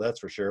central, that's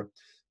for sure.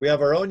 We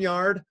have our own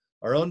yard,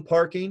 our own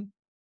parking,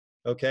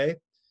 okay,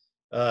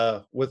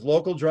 with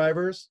local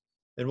drivers,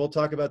 and we'll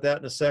talk about that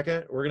in a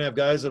second. We're gonna have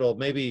guys that'll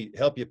maybe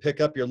help you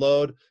pick up your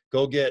load,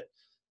 go get,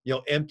 you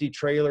know, empty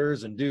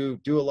trailers and do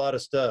a lot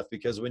of stuff,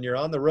 because when you're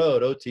on the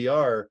road,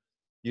 OTR,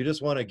 you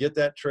just want to get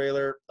that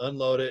trailer,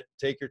 unload it,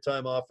 take your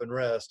time off and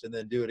rest, and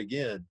then do it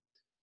again.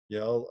 You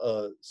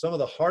know, some of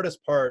the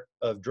hardest part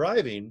of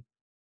driving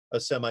a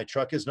semi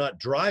truck is not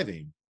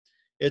driving.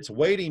 It's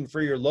waiting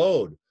for your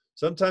load.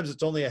 Sometimes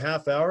it's only a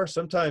half hour.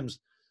 Sometimes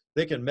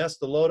they can mess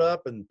the load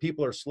up and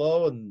people are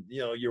slow, and,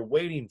 you know, you're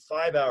waiting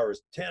 5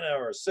 hours, 10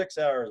 hours, 6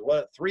 hours,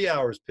 3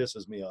 hours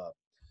pisses me off.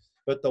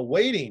 But the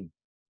waiting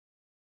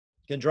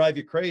can drive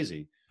you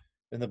crazy.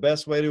 And the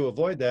best way to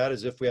avoid that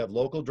is if we have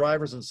local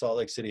drivers in Salt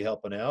Lake City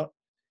helping out,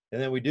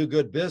 and then we do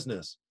good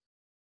business.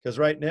 Because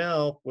right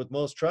now, with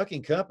most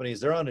trucking companies,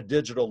 they're on a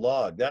digital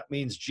log. That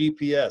means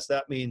GPS.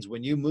 That means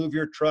when you move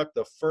your truck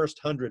the first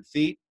 100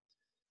 feet,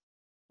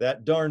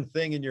 that darn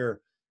thing in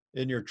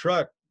your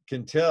truck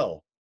can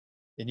tell.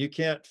 And you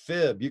can't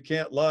fib, you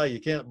can't lie, you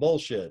can't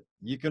bullshit.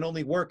 You can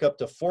only work up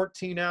to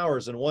 14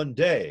 hours in one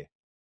day,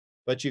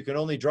 but you can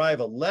only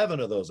drive 11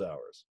 of those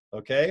hours,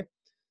 okay?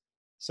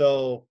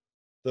 So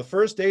the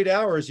first 8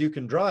 hours you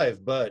can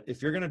drive, but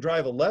if you're going to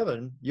drive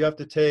 11, you have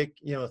to take,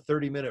 you know, a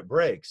 30-minute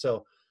break.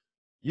 So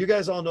you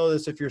guys all know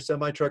this. If you're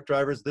semi-truck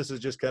drivers, this is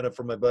just kind of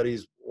for my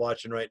buddies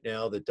watching right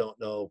now that don't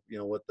know, you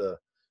know, what the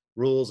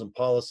rules and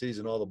policies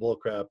and all the bull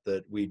crap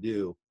that we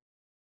do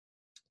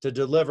to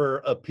deliver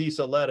a piece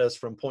of lettuce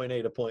from point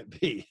A to point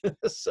B.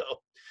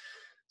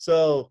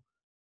 So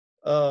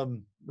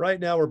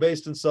right now we're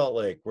based in Salt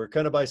Lake. We're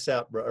kind of by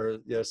Sapp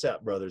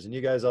Brothers, and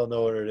you guys all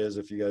know what it is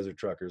if you guys are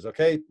truckers.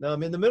 Okay, now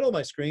I'm in the middle of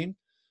my screen.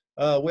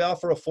 We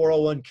offer a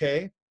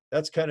 401k.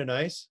 That's kind of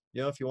nice,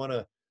 you know, if you want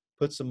to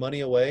put some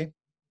money away.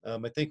 I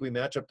think we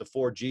match up to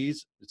 4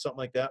 Gs, something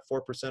like that,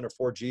 4% or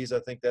 4 Gs. I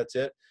think that's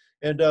it.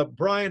 And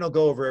Brian will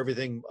go over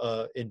everything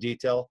in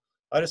detail.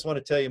 I just want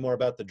to tell you more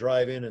about the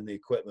drive-in and the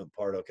equipment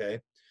part, okay?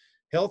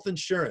 Health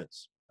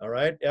insurance, all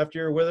right? After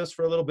you're with us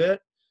for a little bit,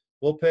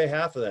 we'll pay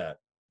half of that.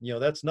 You know,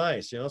 that's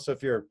nice, you know? So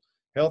if your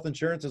health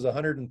insurance is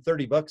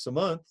 $130 a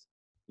month,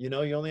 you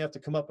know, you only have to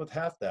come up with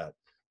half that.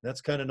 That's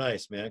kind of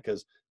nice, man,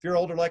 because if you're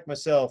older like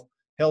myself,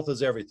 health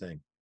is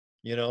everything,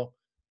 you know?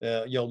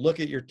 Look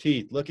at your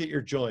teeth, look at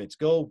your joints,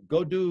 go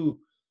do,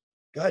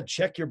 God,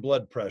 check your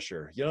blood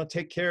pressure, you know,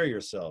 take care of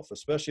yourself,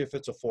 especially if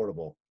it's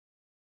affordable.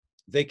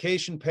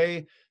 Vacation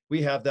pay,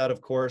 we have that,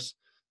 of course.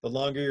 The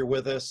longer you're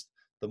with us,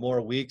 the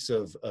more weeks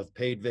of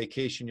paid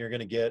vacation you're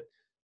going to get.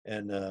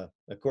 And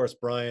of course,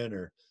 Brian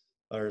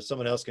or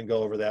someone else can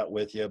go over that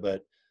with you.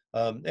 But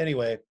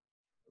anyway,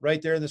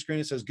 right there in the screen,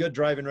 it says good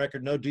driving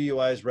record, no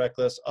DUIs,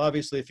 reckless.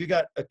 Obviously, if you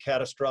got a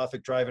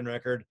catastrophic driving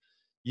record,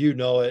 you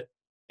know it,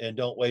 and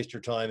don't waste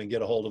your time and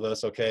get a hold of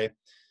us, okay?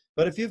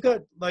 But if you've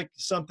got like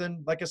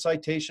something, like a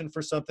citation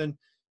for something,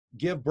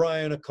 give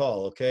Brian a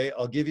call, okay?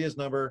 I'll give you his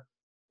number,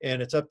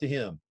 and it's up to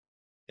him.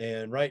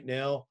 And right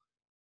now,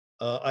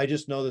 I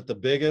just know that the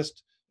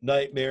biggest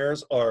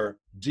nightmares are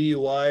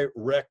DUI,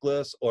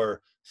 reckless,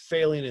 or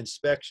failing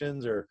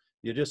inspections, or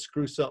you just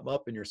screw something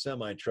up in your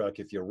semi truck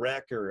if you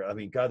wreck, or, I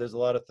mean, God, there's a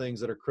lot of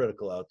things that are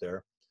critical out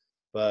there.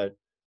 But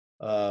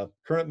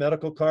current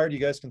medical card, you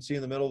guys can see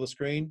in the middle of the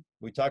screen.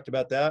 We talked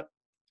about that.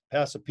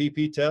 Pass a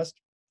PP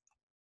test.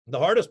 The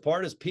hardest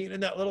part is peeing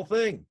in that little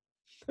thing.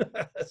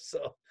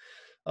 So,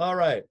 all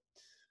right.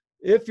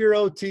 If you're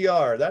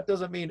OTR, that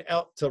doesn't mean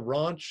out to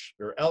ranch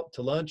or out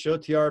to lunch.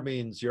 OTR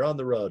means you're on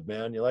the road,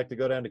 man. You like to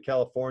go down to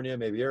California,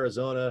 maybe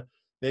Arizona,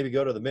 maybe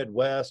go to the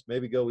Midwest,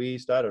 maybe go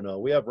east. I don't know.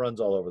 We have runs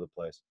all over the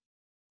place.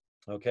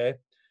 Okay.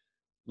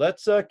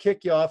 Let's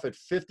kick you off at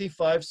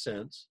 55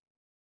 cents.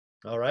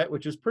 All right.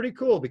 Which is pretty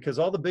cool because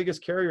all the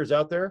biggest carriers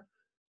out there,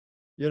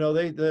 you know,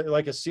 they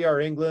like a CR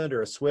England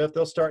or a Swift,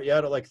 they'll start you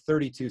out at like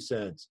 32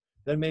 cents,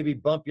 then maybe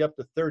bump you up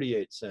to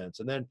 38 cents.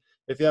 And then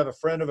if you have a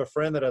friend of a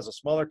friend that has a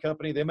smaller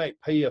company, they might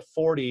pay you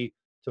 40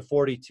 to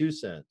 42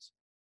 cents.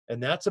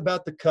 And that's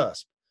about the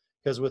cusp,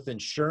 because with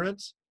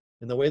insurance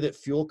and the way that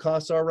fuel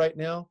costs are right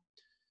now,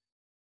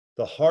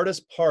 the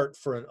hardest part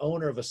for an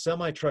owner of a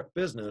semi-truck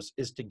business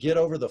is to get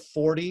over the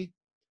 40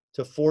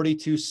 to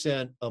 42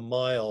 cent a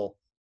mile,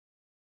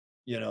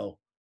 you know,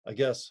 I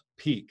guess,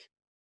 peak.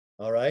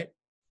 All right.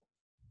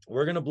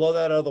 We're going to blow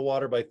that out of the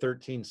water by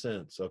 13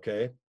 cents.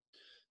 Okay.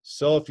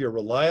 So if you're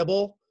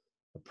reliable,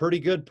 a pretty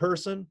good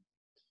person,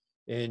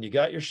 and you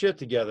got your shit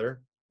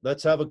together,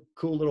 let's have a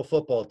cool little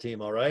football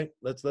team. All right.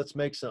 Let's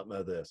make something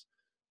of this.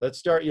 Let's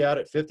start you out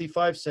at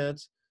 55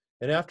 cents.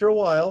 And after a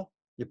while,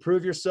 you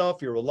prove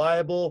yourself, you're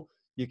reliable,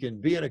 you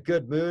can be in a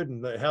good mood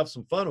and have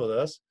some fun with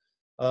us.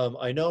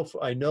 I know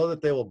that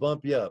they will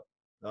bump you up.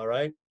 All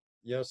right.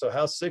 You know, so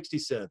how's 60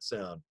 cents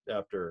sound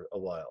after a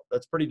while?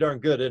 That's pretty darn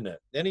good, isn't it?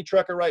 Any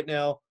trucker right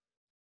now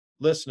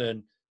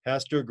listening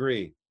has to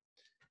agree.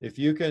 If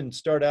you can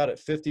start out at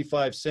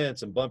 55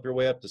 cents and bump your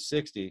way up to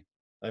 60,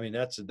 I mean,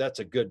 that's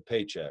a good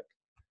paycheck.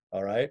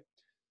 All right.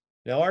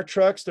 Now our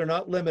trucks, they're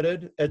not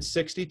limited at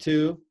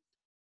 62.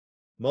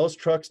 Most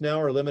trucks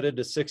now are limited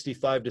to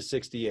 65 to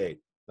 68.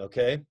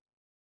 Okay.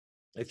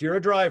 If you're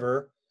a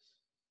driver,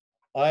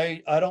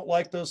 I don't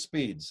like those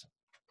speeds.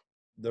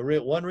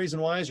 One reason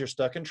why is you're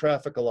stuck in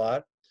traffic a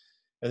lot,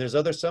 and there's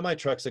other semi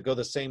trucks that go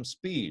the same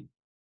speed.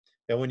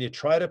 And when you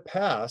try to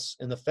pass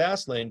in the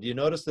fast lane, do you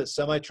notice that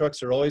semi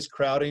trucks are always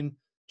crowding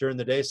during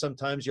the day?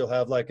 Sometimes you'll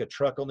have like a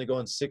truck only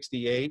going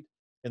 68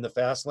 in the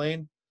fast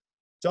lane.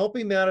 Don't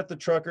be mad at the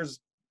truckers.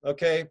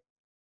 Okay.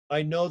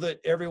 I know that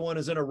everyone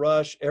is in a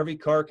rush. Every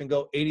car can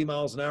go 80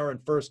 miles an hour in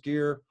first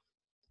gear.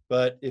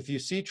 But if you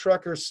see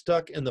truckers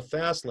stuck in the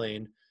fast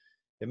lane,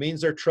 it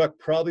means their truck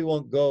probably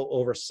won't go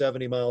over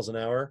 70 miles an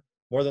hour.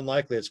 More than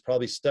likely, it's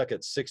probably stuck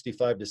at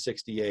 65 to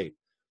 68.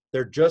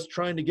 They're just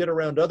trying to get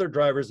around other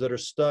drivers that are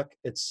stuck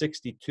at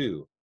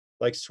 62,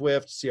 like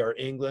Swift, CR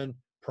England,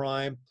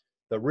 Prime,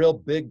 the real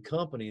big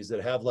companies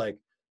that have like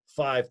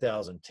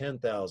 5,000,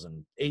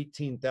 10,000,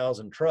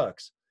 18,000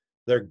 trucks.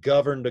 They're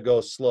governed to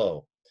go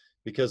slow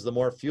because the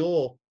more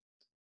fuel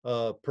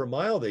per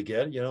mile they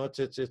get, you know,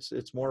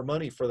 it's more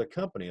money for the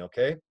company.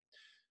 Okay.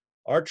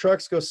 Our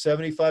trucks go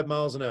 75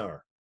 miles an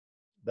hour.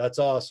 That's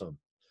awesome.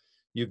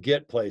 You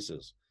get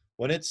places.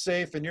 When it's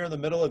safe and you're in the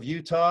middle of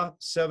Utah,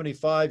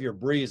 75, you're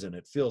breezing.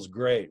 It feels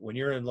great. When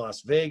you're in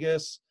Las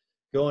Vegas,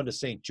 going to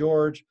St.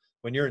 George,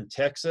 when you're in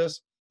Texas,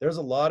 there's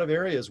a lot of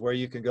areas where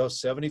you can go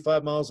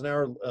 75 miles an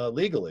hour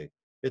legally.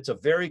 It's a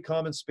very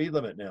common speed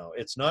limit now.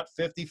 It's not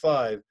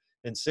 55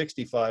 and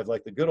 65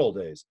 like the good old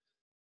days.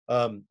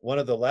 One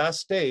of the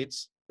last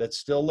states that's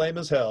still lame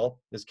as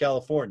hell is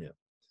California.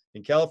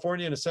 In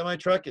California, in a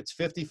semi-truck, it's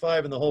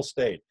 55 in the whole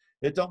state.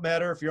 It don't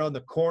matter if you're on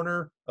the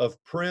corner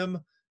of Prim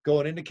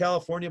going into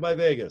California by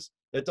Vegas.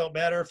 It don't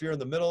matter if you're in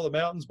the middle of the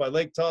mountains by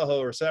Lake Tahoe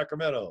or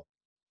Sacramento.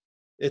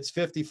 It's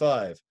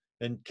 55.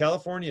 And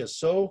California is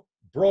so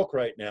broke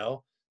right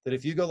now that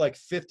if you go like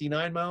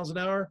 59 miles an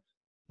hour,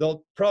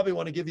 they'll probably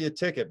want to give you a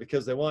ticket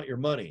because they want your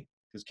money.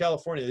 Because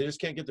California, they just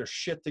can't get their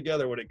shit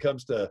together when it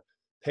comes to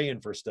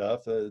paying for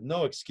stuff.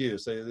 No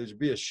excuse. They should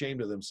be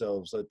ashamed of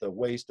themselves at the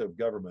waste of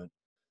government.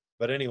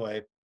 But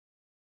anyway,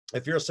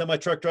 if you're a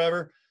semi-truck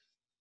driver,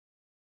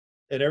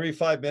 and every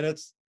 5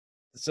 minutes,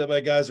 the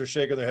semi guys are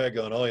shaking their head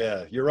going, oh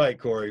yeah, you're right,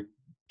 Corey.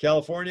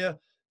 California,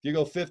 if you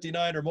go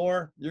 59 or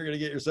more, you're going to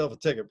get yourself a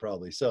ticket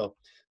probably. So,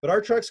 but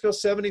our trucks go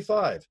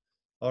 75.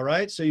 All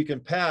right. So you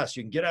can pass,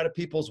 you can get out of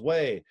people's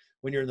way.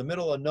 When you're in the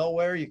middle of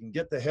nowhere, you can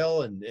get the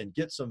hell and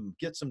get some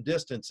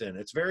distance in.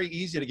 It's very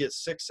easy to get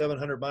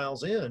 600-700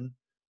 miles in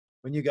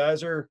when you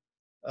guys are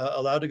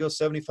allowed to go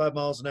 75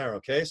 miles an hour.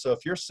 Okay. So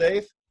if you're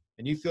safe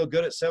and you feel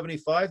good at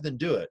 75, then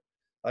do it.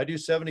 I do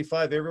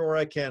 75 everywhere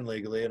I can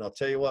legally. And I'll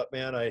tell you what,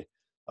 man,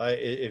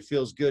 it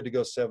feels good to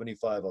go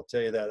 75. I'll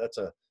tell you that.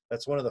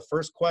 That's one of the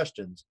first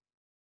questions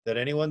that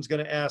anyone's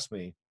going to ask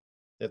me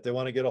if they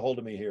want to get a hold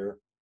of me here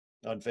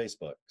on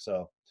Facebook.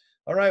 So,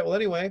 all right. Well,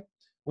 anyway,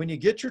 when you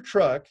get your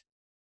truck,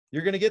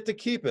 you're going to get to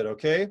keep it.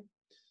 Okay.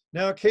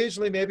 Now,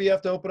 occasionally, maybe you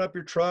have to open up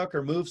your truck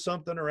or move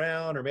something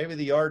around, or maybe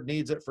the yard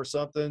needs it for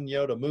something, you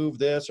know, to move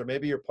this, or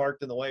maybe you're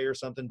parked in the way or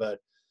something.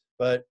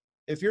 But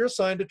if you're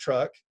assigned a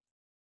truck,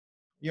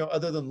 you know,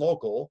 other than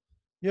local,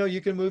 you know, you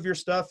can move your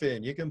stuff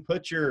in. You can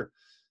put your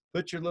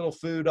little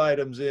food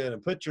items in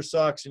and put your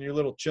socks in your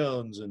little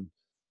chones and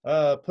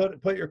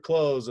put your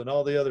clothes and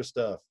all the other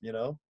stuff, you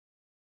know.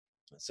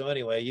 So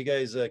anyway, you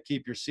guys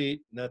keep your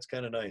seat, and that's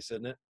kind of nice,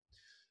 isn't it?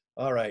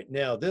 All right.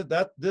 Now,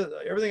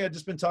 everything I've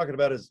just been talking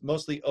about is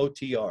mostly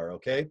OTR,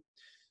 okay?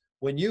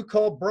 when you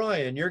call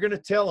Brian, you're going to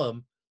tell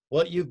him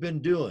what you've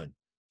been doing.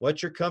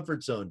 What's your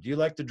comfort zone? Do you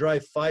like to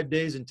drive 5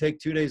 days and take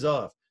 2 days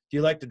off? Do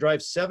you like to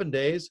drive 7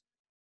 days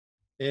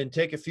and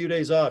take a few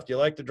days off? Do you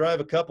like to drive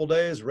a couple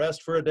days,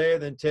 rest for a day,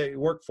 then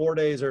work 4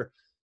 days? Or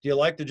do you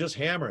like to just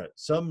hammer it?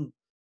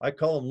 I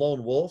call them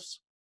lone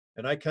wolves,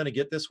 and I kind of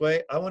get this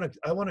way. I want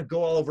to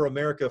go all over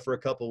America for a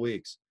couple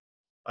weeks.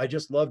 I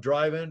just love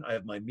driving. I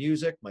have my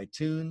music, my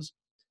tunes.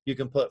 You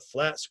can put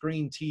flat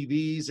screen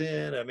TVs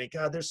in. I mean,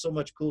 God, there's so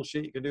much cool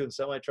shit you can do in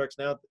semi trucks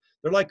now.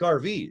 They're like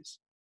RVs.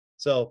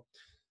 So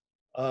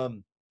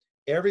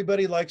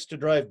everybody likes to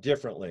drive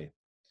differently.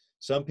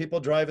 Some people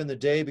drive in the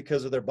day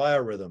because of their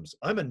biorhythms.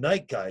 I'm a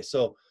night guy,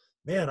 so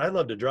man, I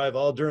love to drive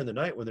all during the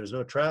night when there's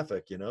no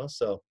traffic, you know?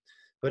 So,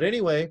 but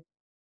anyway,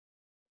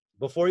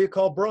 before you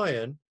call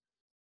Brian,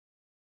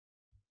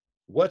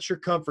 what's your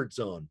comfort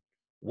zone?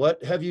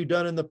 What have you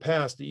done in the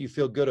past that you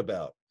feel good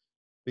about?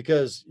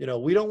 Because, you know,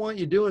 we don't want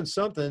you doing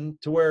something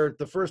to where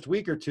the first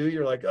week or two,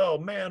 you're like, oh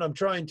man, I'm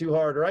trying too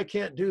hard, or I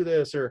can't do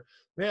this, or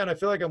man, I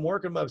feel like I'm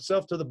working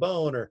myself to the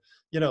bone, or,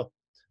 you know,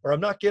 or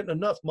I'm not getting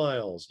enough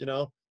miles. You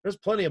know, there's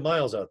plenty of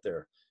miles out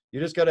there. You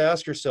just got to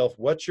ask yourself,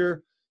 what's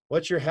your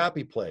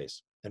happy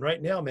place? And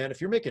right now, man, if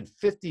you're making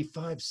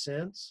 55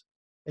 cents,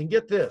 and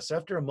get this,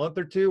 after a month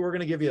or two, we're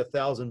going to give you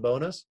 1,000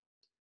 bonus.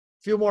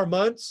 A few more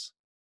months,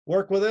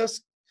 work with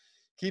us,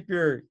 keep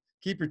your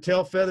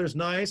tail feathers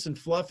nice and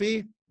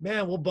fluffy,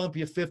 man, we'll bump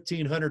you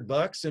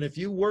 $1,500. And if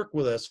you work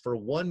with us for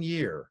 1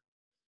 year,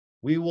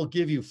 we will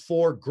give you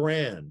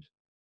 $4,000.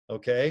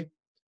 Okay,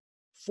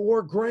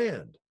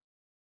 $4,000.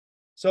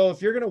 So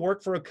if you're going to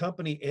work for a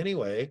company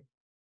anyway,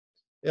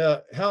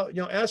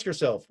 ask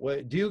yourself,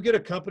 do you get a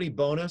company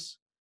bonus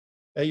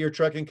at your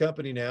trucking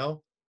company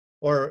now,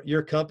 or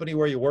your company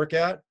where you work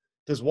at?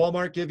 Does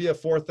Walmart give you a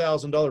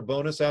 $4,000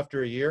 bonus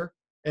after a year?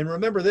 And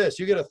remember this,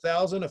 you get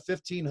 1,000, a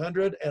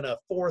 1,500, and a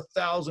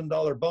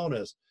 $4,000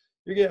 bonus.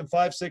 You're getting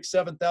 $5,000,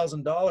 $6,000,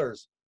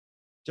 $7,000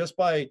 just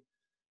by,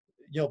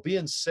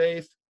 being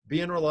safe,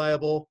 being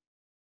reliable,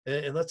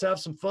 and let's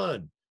have some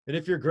fun. And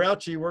if you're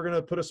grouchy, we're going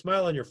to put a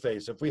smile on your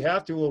face. If we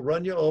have to, we'll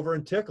run you over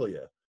and tickle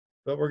you.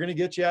 But we're going to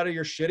get you out of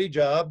your shitty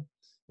job,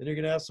 and you're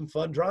going to have some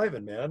fun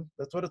driving, man.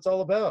 That's what it's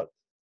all about.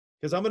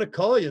 Because I'm going to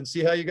call you and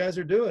see how you guys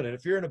are doing. And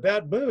if you're in a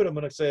bad mood, I'm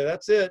going to say,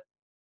 that's it.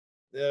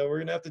 We're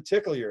going to have to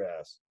tickle your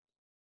ass.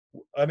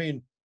 I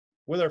mean,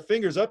 with our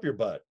fingers up your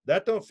butt.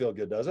 That don't feel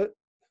good, does it?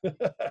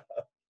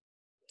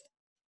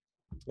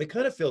 It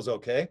kind of feels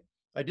okay.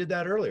 I did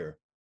that earlier.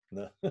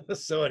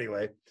 So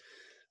anyway,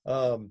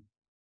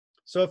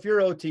 so if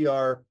you're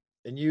OTR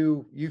and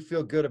you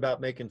feel good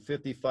about making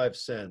 55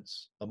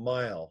 cents a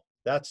mile,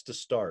 that's to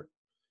start.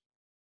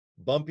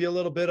 Bump you a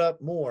little bit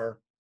up more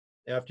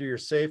after you're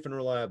safe and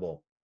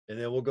reliable. And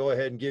then we'll go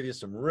ahead and give you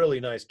some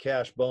really nice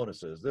cash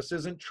bonuses. This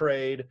isn't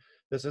trade.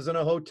 This isn't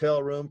a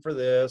hotel room for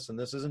this. And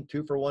this isn't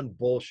 2-for-1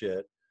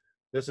 bullshit.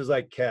 This is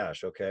like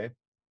cash, okay?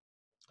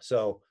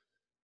 So,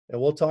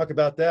 and we'll talk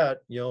about that,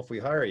 if we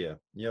hire you.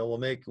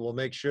 We'll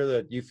make sure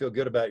that you feel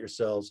good about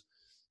yourselves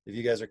if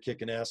you guys are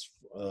kicking ass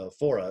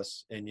for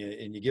us, and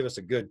you give us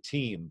a good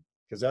team,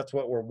 because that's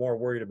what we're more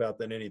worried about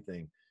than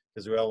anything,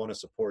 because we all want to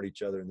support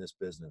each other in this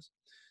business.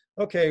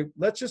 Okay,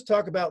 let's just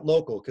talk about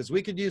local, because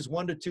we could use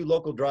 1 to 2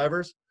 local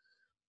drivers,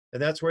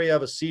 and that's where you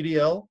have a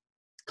CDL,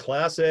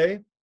 Class-A,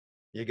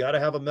 you got to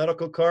have a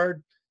medical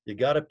card, you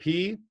got to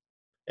pee,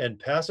 and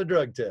pass a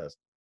drug test.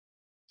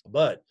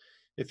 But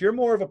if you're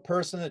more of a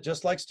person that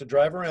just likes to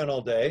drive around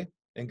all day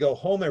and go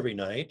home every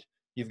night,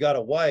 you've got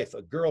a wife,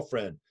 a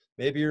girlfriend,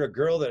 maybe you're a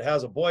girl that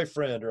has a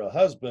boyfriend or a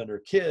husband or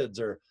kids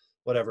or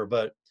whatever,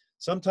 but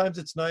sometimes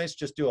it's nice,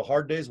 just do a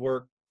hard day's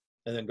work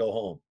and then go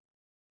home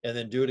and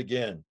then do it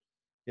again.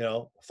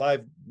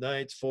 5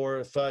 nights,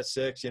 4, 5,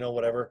 6,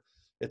 whatever.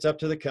 It's up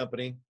to the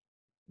company.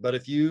 But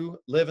if you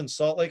live in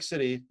Salt Lake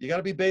City, you got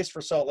to be based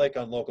for Salt Lake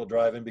on local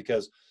driving,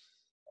 because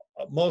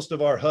most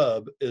of our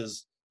hub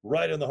is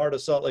right in the heart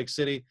of Salt Lake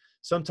City.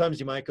 Sometimes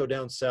you might go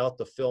down south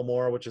to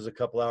Fillmore, which is a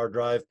couple-hour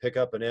drive, pick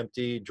up an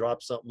empty,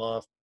 drop something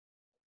off.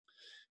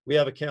 We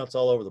have accounts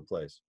all over the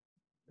place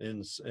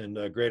in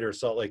greater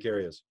Salt Lake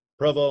areas.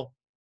 Provo,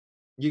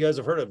 you guys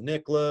have heard of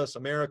Nicholas,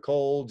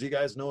 Americolds, you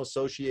guys know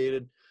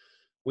Associated.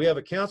 We have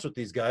accounts with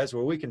these guys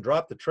where we can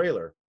drop the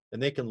trailer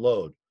and they can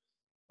load.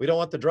 We don't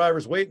want the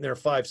drivers waiting there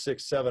 5,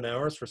 6, 7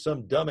 hours for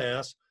some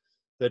dumbass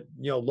that,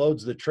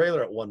 loads the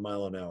trailer at 1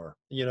 mile an hour.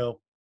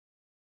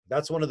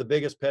 That's one of the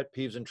biggest pet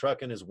peeves in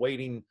trucking, is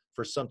waiting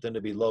for something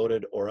to be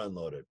loaded or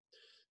unloaded.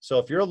 So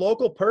if you're a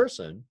local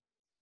person,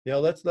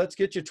 let's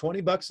get you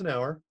 $20 an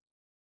hour.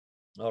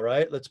 All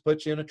right, let's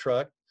put you in a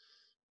truck.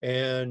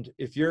 And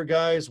if your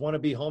guys want to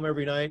be home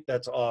every night,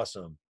 that's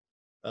awesome.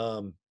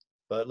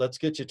 But let's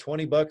get you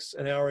 $20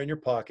 an hour in your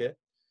pocket.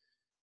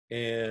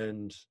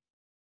 And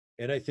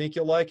I think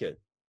you'll like it.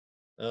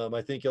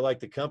 I think you'll like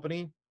the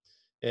company,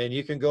 and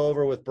you can go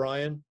over with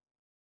Brian,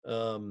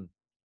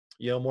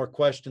 more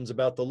questions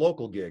about the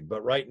local gig.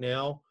 But right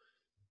now,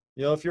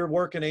 if you're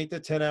working 8 to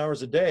 10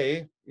 hours a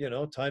day,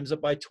 times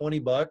it by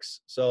 $20.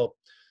 So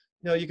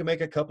you can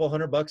make a couple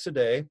 $100 a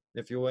day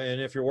if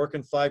you're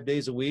working 5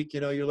 days a week,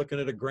 you're looking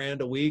at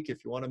 $1,000 a week.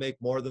 If you want to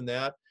make more than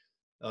that,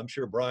 I'm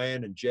sure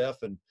Brian and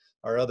Jeff and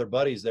our other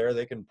buddies there,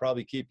 they can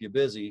probably keep you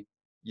busy,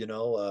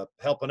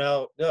 helping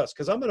out us.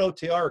 Cause I'm an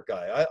OTR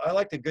guy. I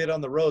like to get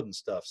on the road and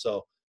stuff.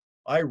 So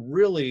I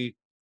really,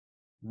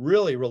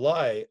 really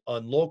rely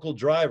on local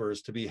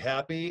drivers to be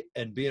happy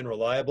and being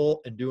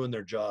reliable and doing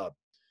their job.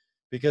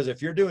 Because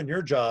if you're doing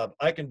your job,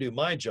 I can do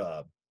my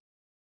job.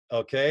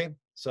 Okay.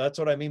 So that's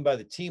what I mean by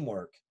the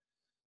teamwork.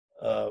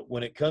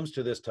 When it comes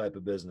to this type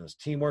of business,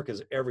 teamwork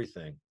is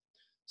everything.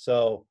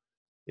 So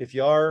if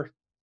you are,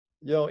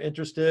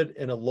 interested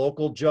in a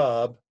local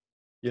job,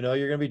 you're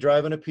going to be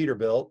driving a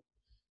Peterbilt,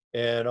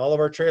 and all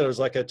of our trailers,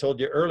 like I told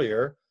you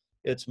earlier,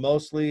 it's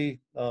mostly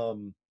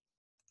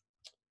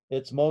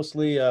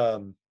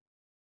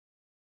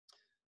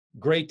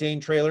Great Dane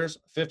trailers,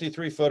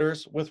 53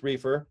 footers with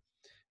reefer.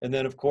 And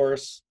then of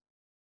course,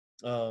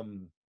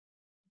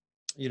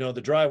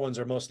 the dry ones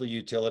are mostly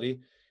utility,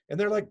 and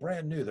they're like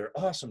brand new. They're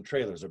awesome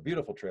trailers. They're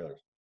beautiful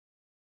trailers.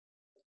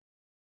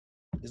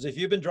 Because if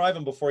you've been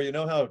driving before, you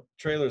know how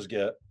trailers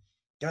get.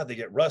 God, they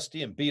get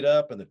rusty and beat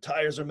up, and the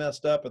tires are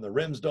messed up, and the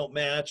rims don't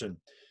match, and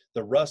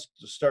the rust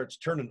starts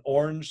turning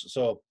orange.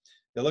 So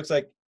it looks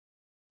like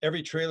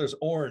every trailer's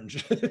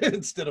orange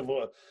instead of,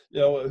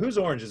 who's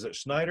orange? Is it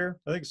Schneider?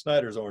 I think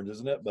Schneider's orange,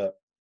 isn't it? But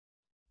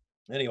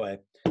anyway,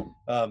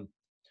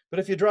 but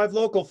if you drive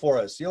local for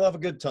us, you'll have a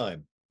good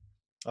time.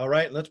 All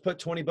right, let's put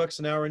 $20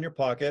 an hour in your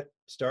pocket,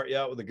 start you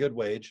out with a good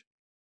wage,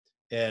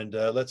 and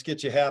let's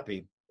get you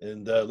happy.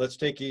 And let's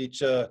take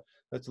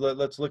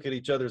let's look at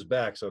each other's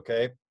backs,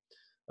 okay?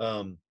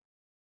 And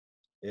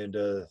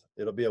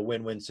it'll be a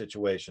win-win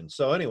situation.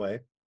 So anyway,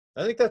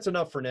 I think that's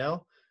enough for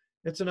now.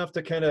 It's enough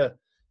to kind of,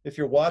 if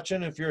you're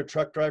watching, if you're a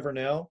truck driver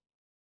now,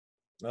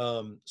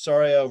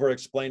 sorry I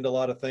over-explained a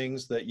lot of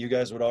things that you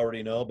guys would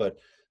already know, but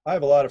I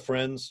have a lot of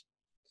friends,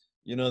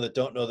 that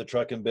don't know the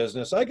trucking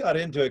business. I got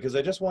into it because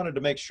I just wanted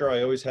to make sure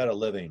I always had a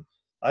living.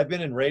 I've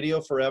been in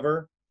radio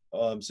forever,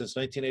 since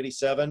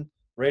 1987.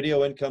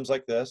 Radio incomes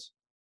like this.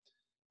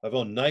 I've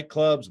owned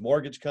nightclubs,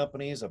 mortgage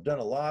companies. I've done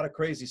a lot of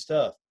crazy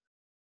stuff.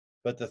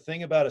 But the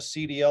thing about a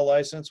CDL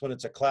license, when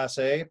it's a Class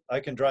A,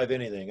 I can drive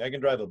anything. I can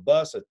drive a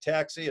bus, a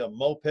taxi, a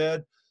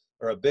moped,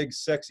 or a big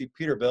sexy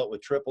Peterbilt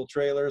with triple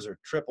trailers, or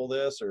triple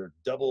this, or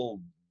double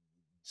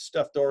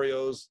stuffed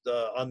Oreos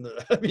on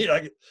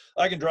the.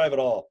 I can drive it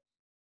all.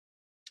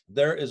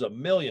 There is a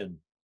million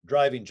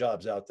driving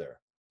jobs out there.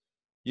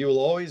 You will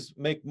always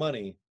make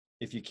money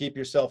if you keep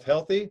yourself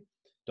healthy.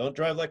 Don't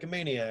drive like a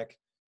maniac,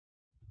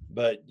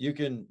 but you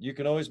can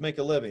always make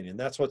a living. And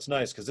that's what's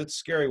nice, because it's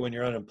scary when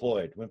you're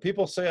unemployed. When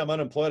people say I'm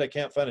unemployed, I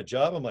can't find a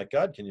job, I'm like,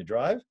 God, can you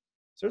drive?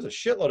 So there's a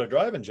shitload of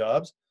driving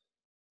jobs.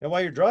 And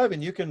while you're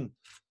driving, you can,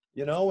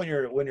 when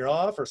you're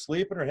off or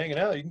sleeping or hanging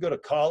out, you can go to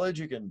college,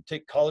 you can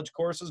take college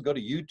courses, go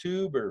to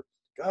YouTube, or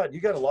God, you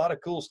got a lot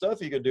of cool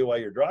stuff you can do while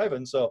you're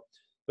driving. So,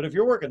 but if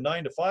you're working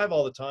 9 to 5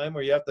 all the time,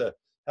 where you have to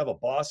have a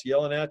boss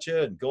yelling at you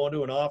and go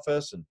into an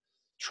office and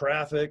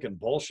traffic and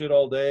bullshit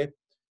all day,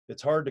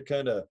 it's hard to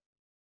kind of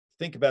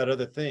think about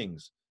other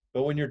things.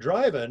 But when you're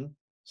driving,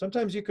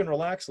 sometimes you can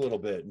relax a little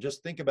bit and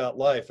just think about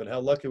life and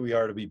how lucky we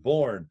are to be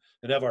born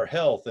and have our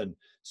health and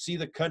see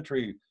the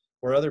country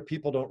where other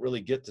people don't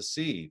really get to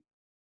see.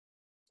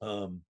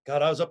 God,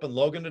 I was up in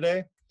Logan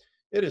today.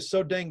 It is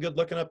so dang good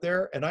looking up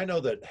there. And I know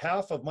that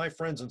half of my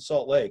friends in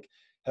Salt Lake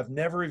have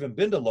never even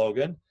been to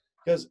Logan,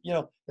 because,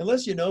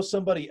 unless you know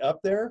somebody up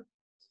there,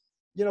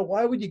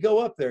 why would you go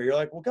up there? You're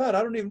like, well, God,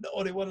 I don't even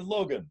know anyone in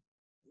Logan.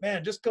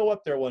 Man, just go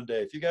up there one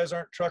day. If you guys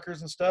aren't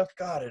truckers and stuff,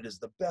 God, it is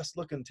the best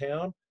looking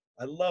town.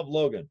 I love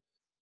Logan.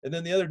 And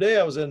then the other day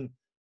I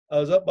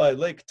was up by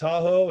Lake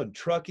Tahoe and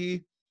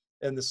Truckee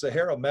and the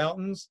Sahara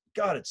Mountains.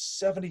 God, it's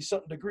 70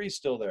 something degrees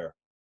still there.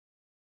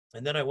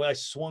 And then I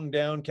swung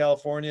down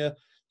California,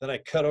 then I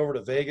cut over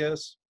to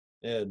Vegas,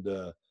 and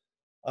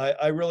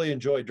I really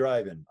enjoy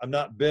driving. I'm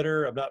not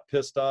bitter. I'm not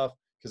pissed off,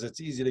 because it's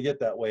easy to get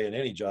that way in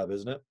any job,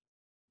 isn't it?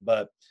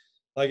 But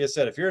like I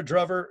said, if you're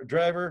a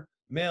driver,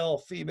 male,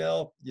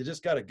 female, you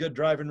just got a good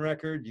driving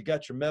record, you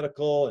got your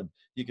medical, and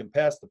you can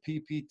pass the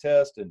PP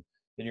test, and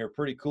you're a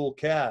pretty cool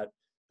cat,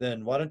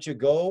 then why don't you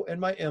go in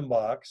my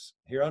inbox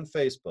here on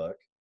Facebook,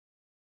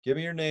 give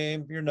me your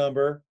name, your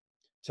number,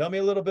 tell me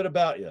a little bit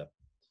about you.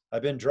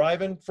 I've been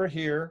driving for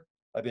here,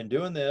 I've been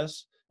doing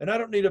this, and I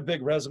don't need a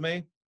big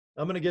resume.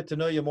 I'm going to get to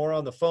know you more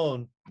on the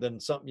phone than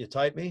something you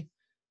type me.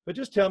 But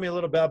just tell me a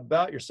little bit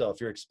about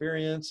yourself, your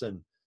experience,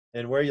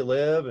 and where you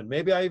live, and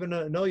maybe I even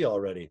know you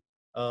already.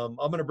 I'm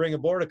going to bring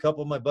aboard a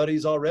couple of my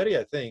buddies already,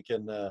 I think,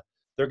 and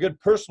they're good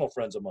personal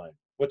friends of mine,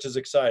 which is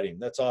exciting.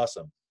 That's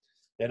awesome.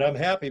 And I'm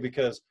happy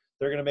because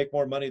they're going to make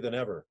more money than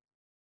ever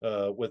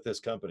with this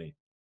company.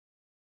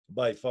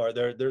 By far,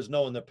 there's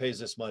no one that pays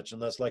this much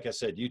unless, like I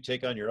said, you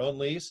take on your own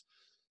lease,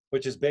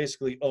 which is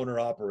basically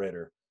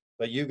owner-operator.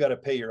 But you got to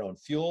pay your own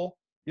fuel.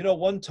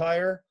 One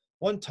tire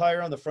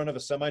on the front of a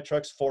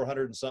semi-truck's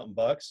 $400 and something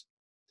bucks.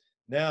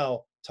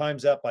 Now,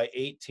 times that by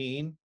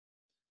 18.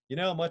 You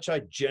know how much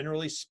I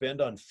generally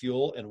spend on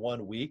fuel in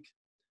 1 week?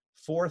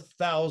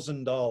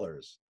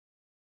 $4,000.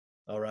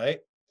 All right.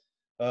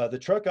 The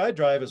truck I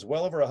drive is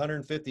well over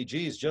 150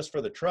 G's just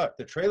for the truck.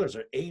 The trailers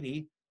are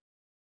 80.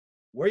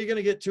 Where are you going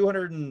to get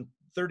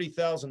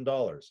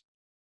 $230,000?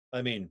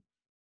 I mean,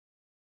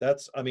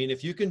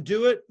 if you can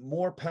do it,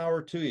 more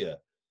power to you.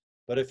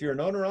 But if you're an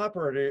owner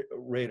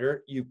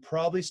operator, you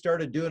probably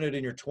started doing it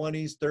in your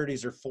 20s,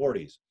 30s, or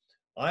 40s.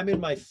 I'm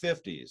in my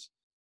 50s,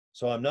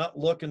 so I'm not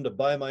looking to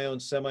buy my own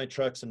semi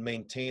trucks and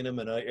maintain them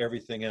and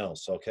everything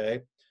else,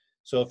 okay?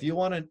 So if you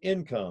want an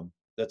income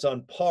that's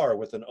on par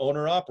with an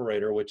owner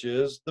operator, which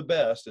is the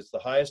best, it's the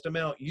highest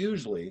amount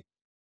usually,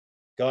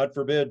 God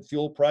forbid,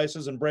 fuel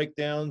prices and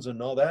breakdowns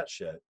and all that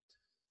shit.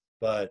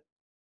 But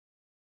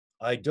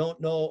I don't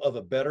know of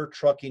a better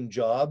trucking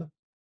job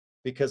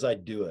because I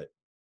do it.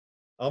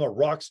 I'm a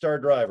rock star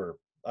driver.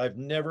 I've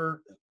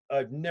never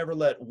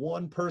let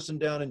one person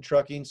down in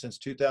trucking since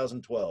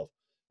 2012.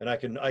 And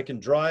I can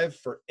drive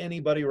for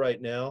anybody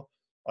right now.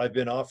 I've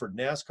been offered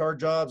NASCAR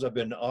jobs. I've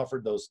been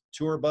offered those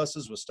tour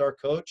buses with Star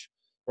Coach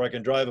where I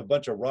can drive a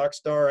bunch of rock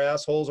star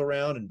assholes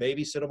around and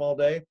babysit them all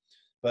day.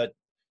 But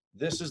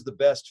this is the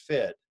best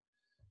fit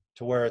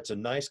to where it's a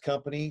nice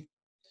company,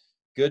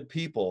 good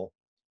people,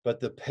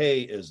 but the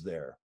pay is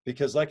there.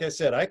 Because like I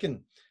said, I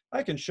can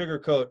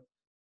sugarcoat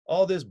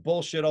all this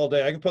bullshit all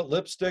day. I can put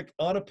lipstick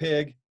on a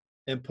pig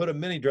and put a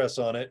mini dress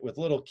on it with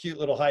cute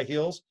little high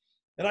heels,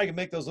 and I can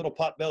make those little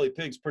pot-belly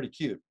pigs pretty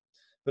cute.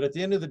 But at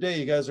the end of the day,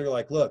 you guys are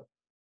like, look,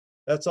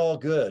 that's all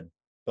good,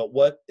 but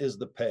what is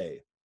the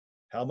pay?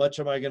 How much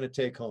am I going to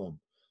take home?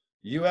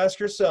 You ask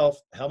yourself,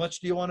 how much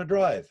do you want to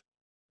drive?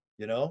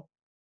 You know,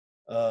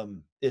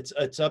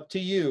 it's up to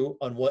you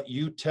on what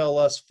you tell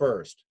us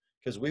first,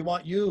 because we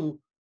want you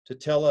to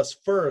tell us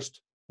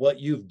first what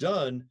you've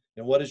done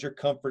and what is your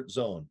comfort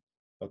zone.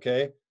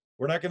 Okay,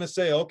 we're not going to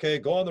say, okay,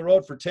 go on the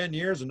road for 10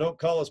 years and don't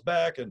call us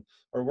back,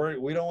 or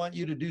we don't want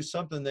you to do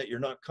something that you're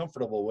not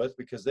comfortable with,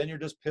 because then you're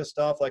just pissed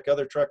off like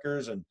other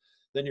truckers, and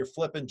then you're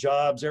flipping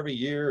jobs every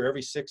year,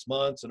 every 6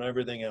 months, and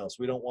everything else.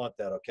 We don't want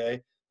that.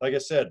 Okay, like I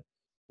said,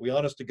 we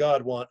honest to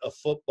God want a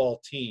football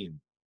team.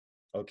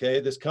 Okay,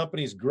 this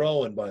company's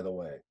growing, by the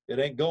way. It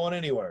ain't going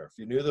anywhere. If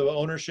you knew the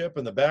ownership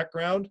and the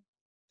background,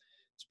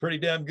 it's pretty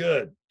damn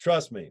good.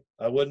 Trust me,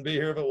 I wouldn't be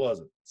here if it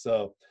wasn't.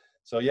 So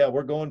yeah,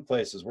 we're going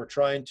places. We're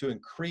trying to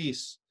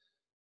increase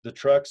the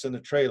trucks and the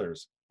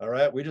trailers. All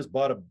right, we just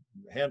bought a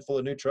handful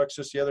of new trucks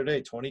just the other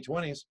day,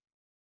 2020s.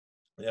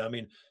 Yeah, I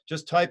mean,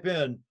 just type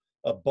in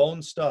a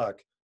bone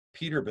stock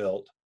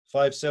Peterbilt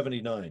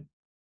 579.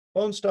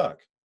 Bone stock.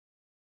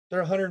 They're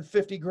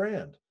 150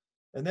 grand.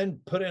 And then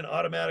put in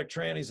automatic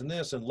trannies and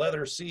this and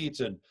leather seats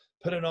and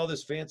put in all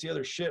this fancy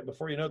other shit.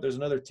 Before you know it, there's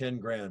another 10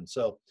 grand.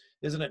 So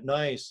isn't it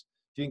nice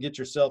if you can get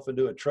yourself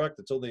into a truck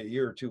that's only a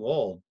year or two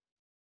old?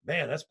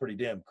 Man, that's pretty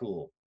damn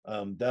cool.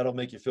 That'll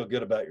make you feel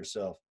good about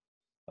yourself.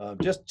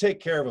 Just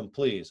take care of them,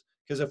 please.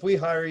 Because if we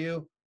hire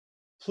you,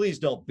 please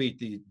don't beat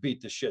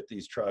the shit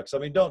these trucks. I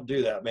mean, don't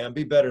do that, man.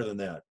 Be better than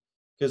that.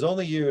 Because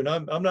only you, and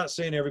I'm not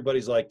saying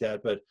everybody's like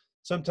that, but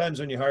sometimes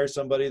when you hire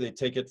somebody, they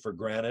take it for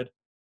granted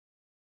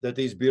that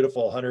these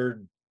beautiful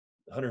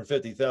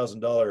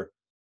 $150,000,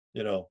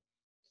 you know,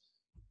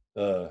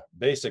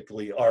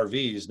 basically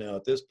RVs now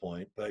at this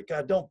point. But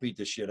God, don't beat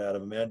the shit out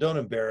of them, man. Don't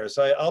embarrass.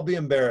 I'll be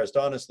embarrassed,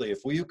 honestly. If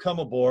you come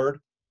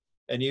aboard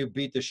and you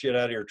beat the shit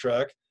out of your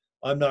truck,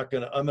 I'm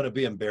gonna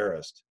be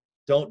embarrassed.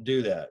 Don't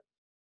do that.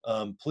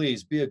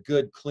 Please be a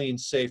good, clean,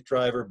 safe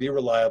driver. Be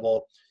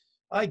reliable.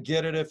 I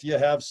get it if you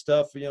have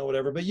stuff, you know,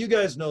 whatever, but you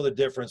guys know the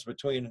difference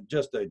between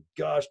just a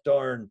gosh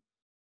darn,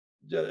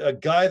 a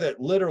guy that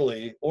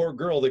literally, or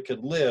girl that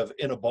could live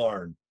in a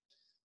barn.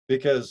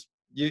 Because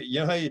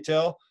you know how you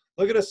tell?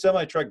 Look at a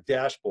semi-truck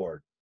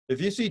dashboard.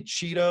 If you see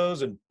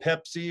Cheetos and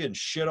Pepsi and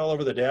shit all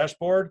over the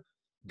dashboard,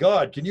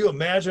 God, can you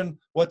imagine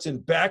what's in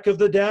back of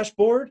the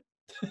dashboard?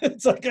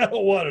 It's like, I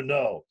don't want to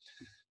know.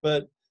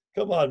 But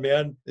come on,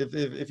 man.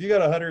 If you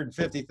got a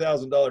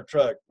 $150,000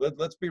 truck,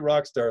 let's be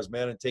rock stars,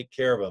 man, and take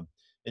care of them.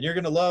 And you're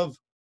going to love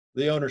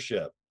the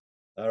ownership.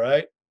 All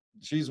right?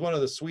 She's one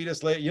of the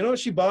sweetest ladies. You know what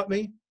she bought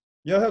me?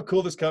 You know how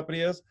cool this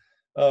company is?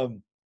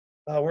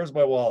 Where's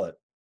my wallet?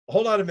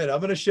 Hold on a minute.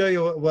 I'm going to show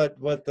you what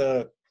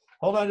the,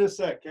 hold on just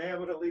a sec, okay? I'm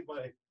going to leave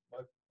my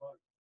phone.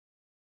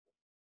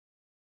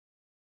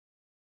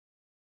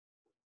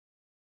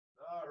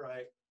 All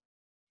right.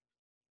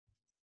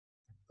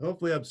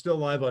 Hopefully I'm still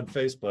live on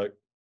Facebook.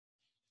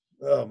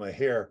 Oh, my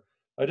hair.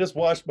 I just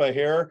washed my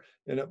hair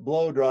and it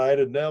blow dried,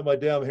 and now my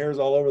damn hair's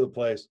all over the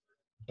place.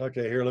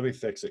 Okay, here, let me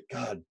fix it.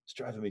 God, it's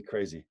driving me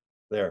crazy.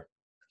 There.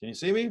 Can you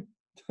see me?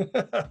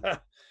 This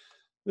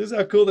is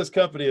how cool this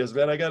company is,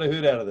 man. I got a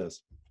hoot out of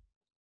this.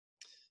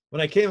 When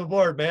I came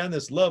aboard, man,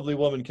 this lovely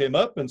woman came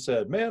up and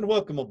said, man,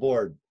 welcome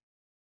aboard.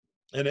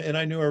 And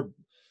I knew her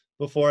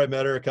before I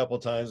met her a couple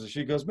of times. And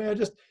she goes, man,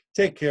 just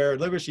take care.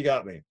 Look what she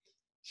got me.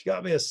 She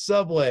got me a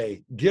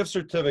Subway gift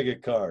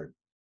certificate card.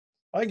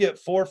 I get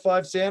 4 or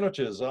 5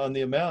 sandwiches on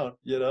the amount,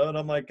 you know, and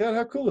I'm like, God,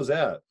 how cool is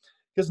that?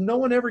 Because no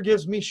one ever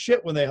gives me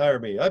shit when they hire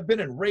me. I've been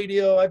in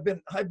radio.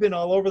 I've been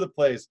all over the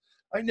place.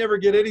 I never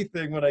get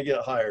anything when I get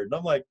hired. And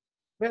I'm like,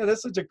 man,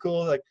 that's such a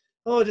cool, like,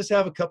 oh, just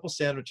have a couple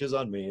sandwiches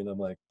on me. And I'm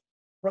like,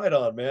 right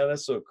on, man.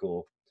 That's so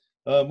cool.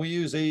 We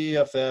use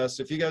EFS.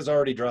 If you guys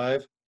already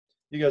drive,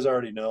 you guys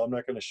already know. I'm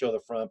not going to show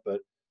the front,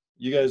 but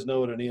you guys know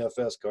what an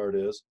EFS card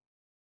is.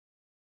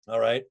 All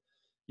right.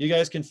 You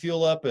guys can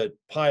fuel up at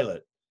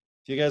Pilot.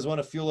 If you guys want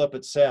to fuel up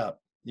at SAP,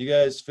 you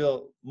guys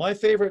feel, my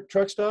favorite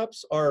truck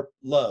stops are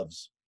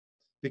Love's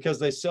because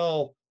they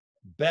sell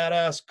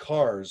badass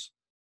cars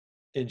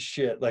and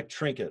shit, like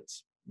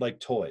trinkets, like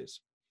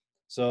toys.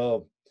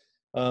 So,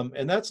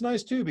 and that's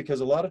nice too,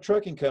 because a lot of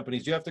trucking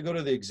companies, you have to go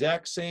to the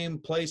exact same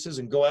places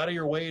and go out of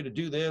your way to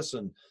do this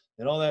and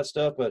all that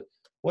stuff. But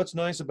what's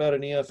nice about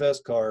an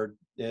EFS card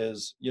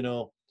is, you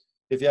know,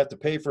 if you have to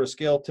pay for a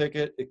scale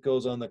ticket, it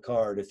goes on the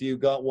card. If you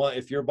got one,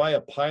 if you're by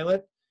a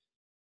Pilot,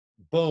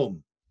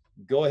 boom,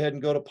 go ahead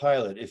and go to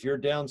Pilot. If you're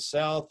down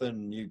south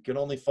and you can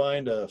only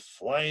find a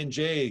Flying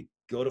J,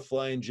 go to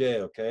Flying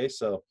J. Okay.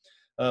 So,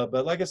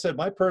 but like I said,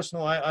 my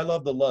personal, I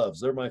love the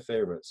Loves. They're my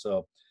favorite.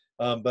 So,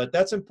 but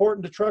that's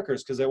important to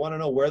truckers because they want to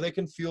know where they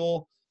can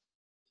fuel,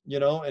 you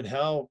know, and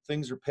how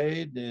things are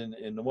paid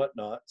and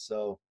whatnot.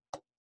 So,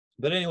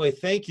 but anyway,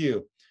 thank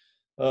you.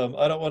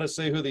 I don't want to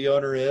say who the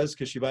owner is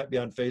because she might be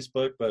on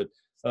Facebook, but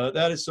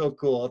that is so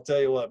cool. I'll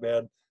tell you what,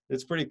 man,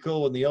 it's pretty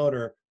cool when the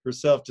owner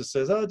herself just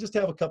says, oh, just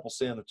have a couple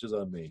sandwiches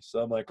on me. So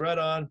I'm like, right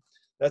on.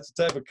 That's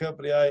the type of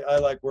company I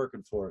like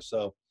working for.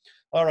 So,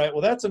 all right,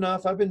 well, that's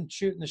enough. I've been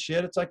shooting the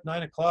shit. It's like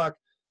 9 o'clock.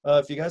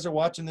 If you guys are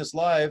watching this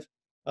live,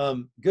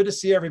 good to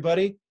see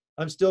everybody.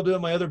 I'm still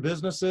doing my other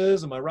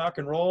businesses and my rock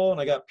and roll, and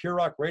I got Pure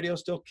Rock Radio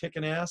still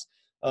kicking ass.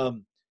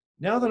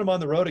 Now that I'm on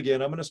the road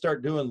again, I'm going to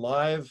start doing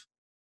live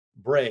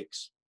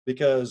breaks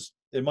because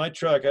in my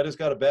truck, I just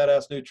got a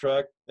badass new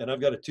truck and I've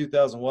got a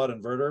 2000 watt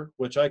inverter,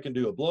 which I can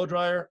do a blow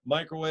dryer,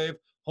 microwave,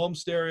 home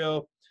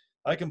stereo.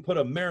 I can put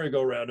a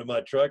merry-go-round in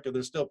my truck and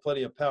there's still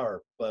plenty of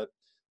power, but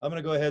I'm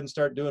going to go ahead and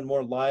start doing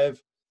more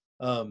live,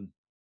 you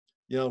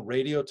know,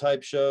 radio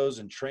type shows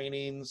and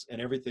trainings and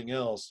everything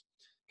else.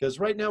 Because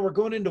right now we're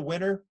going into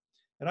winter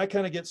and I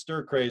kind of get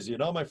stir crazy.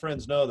 And all my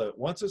friends know that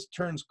once it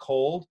turns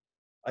cold,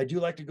 I do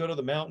like to go to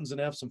the mountains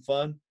and have some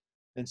fun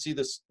and see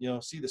this, you know,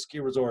 see the ski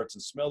resorts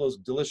and smell those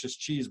delicious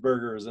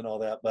cheeseburgers and all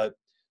that. But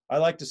I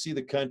like to see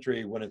the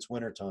country when it's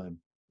wintertime,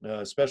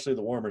 especially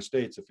the warmer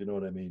states, if you know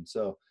what I mean.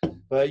 So,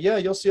 but yeah,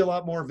 you'll see a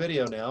lot more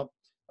video now.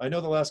 I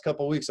know the last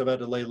couple of weeks I've had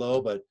to lay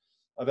low, but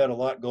I've had a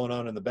lot going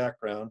on in the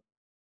background.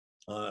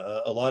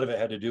 A lot of it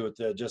had to do with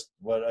just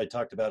what I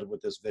talked about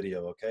with this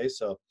video. Okay.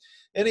 So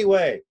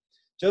anyway,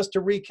 just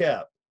to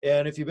recap,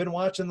 and if you've been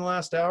watching the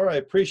last hour, I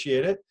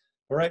appreciate it.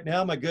 But right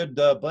now, my good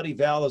buddy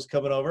Val is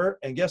coming over,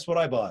 and guess what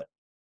I bought?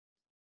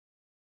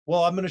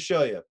 Well, I'm going to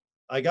show you.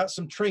 I got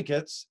some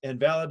trinkets, and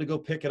Val had to go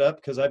pick it up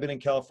because I've been in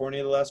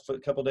California the last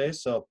couple of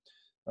days. So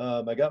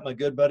I got my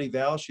good buddy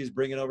Val. She's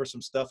bringing over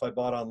some stuff I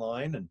bought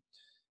online,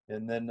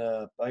 and then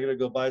I got to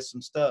go buy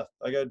some stuff.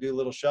 I got to do a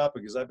little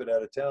shopping because I've been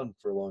out of town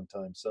for a long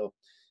time. So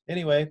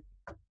anyway,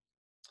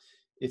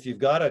 if you've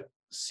got a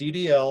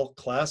CDL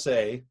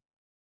Class-A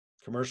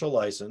commercial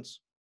license,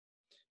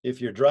 if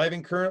you're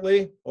driving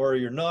currently or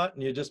you're not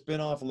and you've just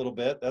been off a little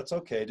bit, that's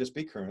okay. Just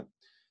be current.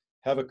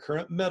 Have a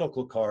current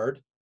medical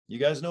card. You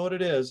guys know what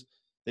it is.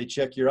 They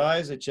check your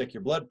eyes. They check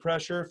your blood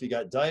pressure. If you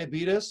got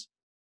diabetes,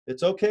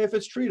 it's okay if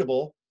it's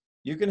treatable.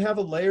 You can have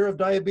a layer of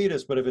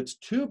diabetes, but if it's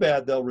too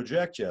bad, they'll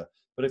reject you.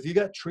 But if you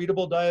got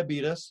treatable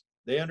diabetes,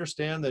 they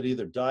understand that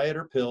either diet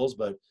or pills,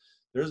 but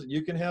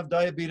you can have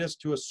diabetes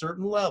to a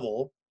certain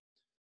level,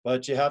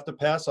 but you have to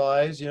pass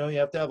eyes. You know, you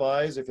have to have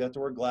eyes. If you have to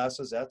wear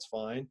glasses, that's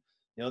fine.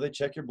 You know, they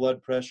check your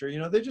blood pressure. You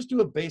know, they just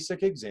do a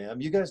basic exam.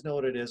 You guys know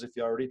what it is if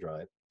you already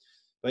drive.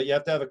 But you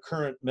have to have a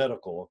current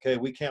medical, okay?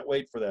 We can't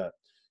wait for that.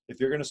 If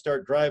you're going to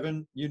start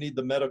driving, you need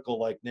the medical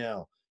like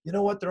now. You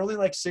know what? They're only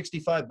like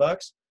 65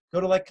 bucks.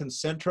 Go to like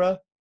Concentra.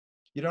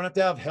 You don't have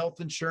to have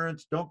health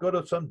insurance. Don't go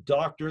to some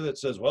doctor that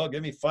says, well,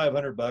 give me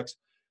 500 bucks.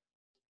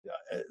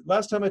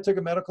 Last time I took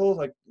a medical,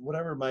 like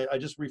whatever, I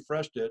just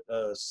refreshed it,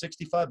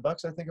 65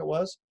 bucks, I think it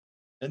was.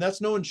 And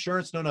that's no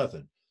insurance, no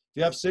nothing. If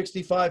you have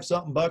 65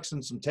 something bucks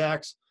and some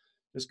tax,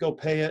 just go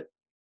pay it.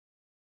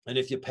 And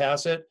if you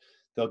pass it,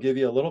 they'll give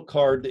you a little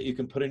card that you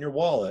can put in your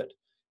wallet,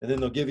 and then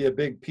they'll give you a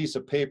big piece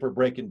of paper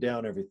breaking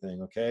down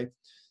everything, okay?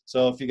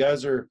 So if you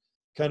guys are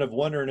kind of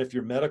wondering if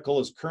your medical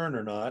is current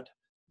or not,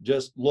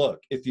 just look.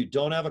 If you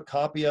don't have a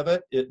copy of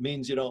it, it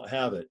means you don't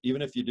have it.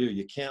 Even if you do,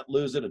 you can't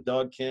lose it. A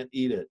dog can't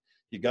eat it.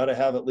 You got to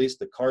have at least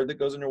the card that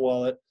goes in your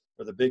wallet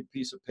or the big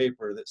piece of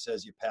paper that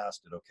says you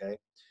passed it, okay?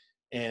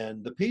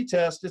 And the P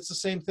test, it's the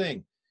same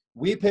thing.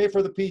 We pay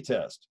for the P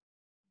test.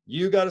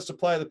 You got to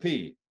supply the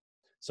P.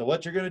 So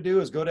what you're going to do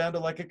is go down to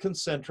like a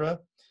Concentra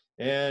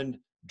and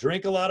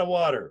drink a lot of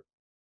water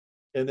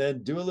and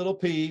then do a little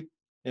pee.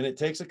 And it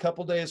takes a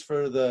couple days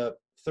for the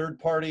third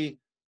party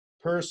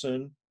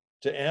person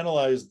to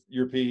analyze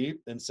your pee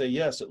and say,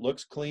 yes, it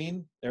looks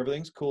clean.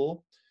 Everything's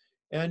cool.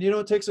 And, you know,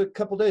 it takes a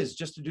couple days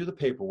just to do the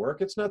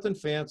paperwork. It's nothing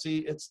fancy.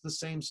 It's the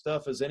same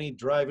stuff as any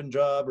driving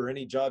job or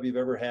any job you've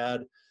ever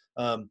had.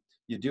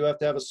 You do have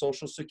to have a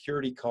social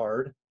security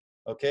card.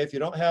 Okay. If you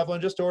don't have one,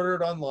 just order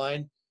it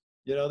online.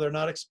 You know, they're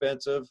not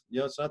expensive. You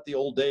know, it's not the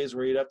old days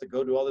where you'd have to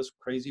go do all this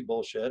crazy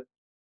bullshit.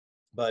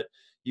 But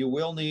you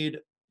will need,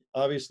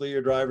 obviously,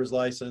 your driver's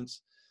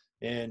license,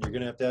 and you're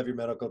going to have your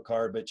medical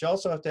card. But you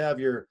also have to have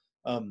your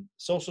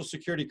social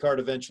security card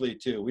eventually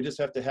too. We just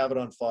have to have it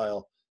on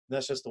file. And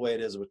that's just the way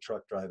it is with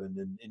truck driving.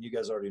 And you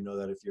guys already know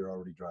that if you're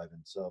already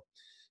driving. So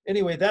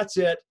anyway, that's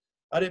it.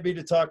 I didn't mean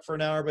to talk for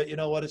an hour, but you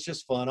know what? It's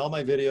just fun. All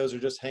my videos are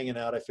just hanging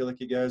out. I feel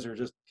like you guys are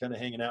just kind of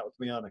hanging out with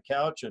me on a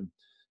couch, and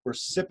we're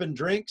sipping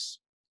drinks,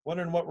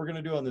 wondering what we're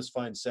going to do on this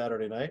fine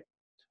Saturday night.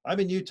 I'm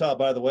in Utah,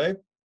 by the way.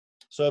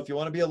 So if you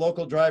want to be a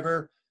local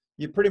driver,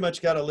 you pretty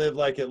much got to live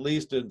like at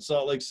least in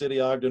Salt Lake City,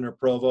 Ogden, or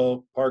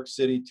Provo, Park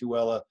City,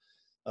 Tooele.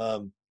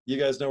 You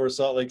guys know where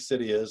Salt Lake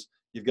City is.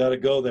 You've got to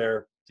go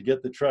there to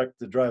get the truck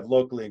to drive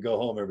locally and go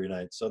home every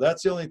night. So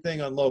that's the only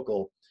thing on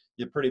local,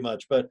 you pretty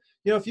much. But,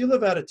 you know, if you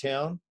live out of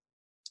town,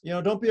 you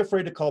know, don't be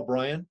afraid to call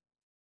Brian.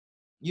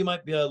 You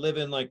might be live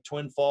in like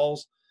Twin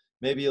Falls.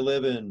 Maybe you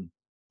live in,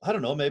 I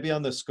don't know, maybe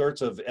on the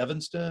skirts of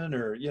Evanston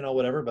or, you know,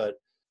 whatever. But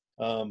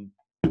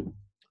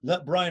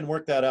let Brian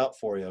work that out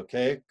for you,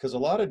 okay? Because a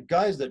lot of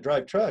guys that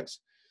drive trucks,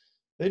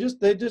 they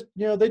just,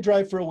 you know, they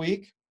drive for a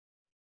week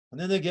and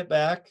then they get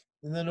back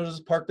and then they'll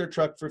just park their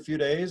truck for a few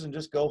days and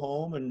just go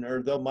home, and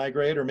or they'll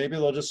migrate, or maybe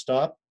they'll just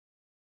stop.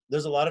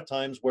 There's a lot of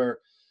times where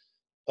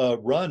a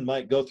run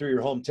might go through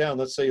your hometown.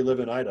 Let's say you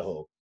live in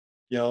Idaho,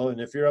 you know, and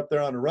if you're up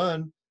there on a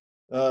run,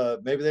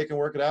 maybe they can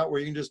work it out where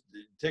you can just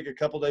take a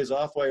couple days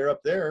off while you're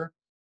up there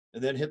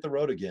and then hit the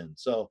road again.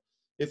 So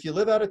if you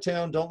live out of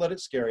town, don't let it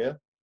scare you.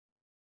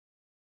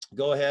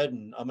 Go ahead,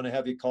 and I'm going to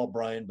have you call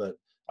Brian, but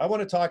I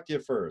want to talk to you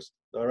first.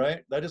 All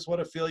right. I just want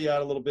to feel you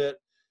out a little bit.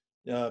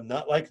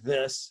 Not like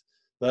this,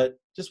 but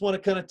just want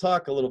to kind of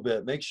talk a little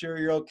bit. Make sure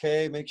you're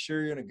okay. Make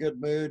sure you're in a good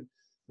mood.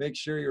 Make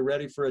sure you're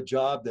ready for a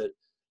job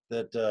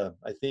that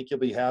I think you'll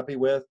be happy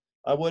with.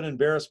 I wouldn't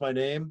embarrass my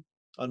name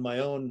on my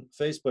own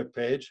Facebook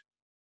page.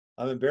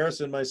 I'm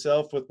embarrassing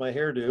myself with my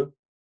hairdo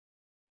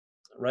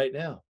right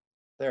now.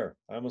 There,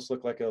 I almost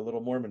look like a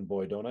little Mormon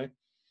boy, don't I?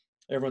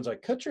 Everyone's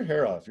like, cut your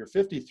hair off. You're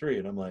 53.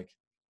 And I'm like,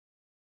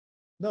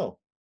 no,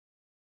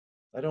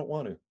 I don't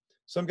want to.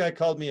 Some guy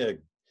called me he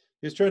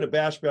was trying to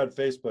bash me on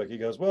Facebook. He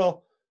goes,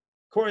 well,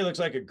 Corey looks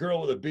like a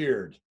girl with a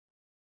beard.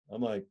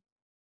 I'm like,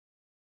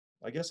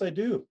 I guess I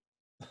do.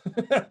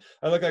 I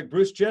look like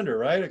Bruce Jenner,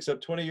 right?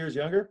 Except 20 years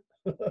younger.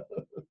 It's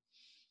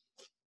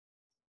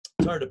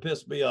hard to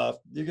piss me off.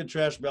 You can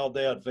trash me all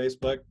day on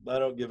Facebook. I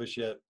don't give a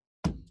shit.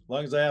 As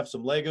long as I have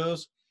some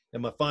Legos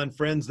and my fine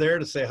friends there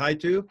to say hi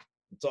to,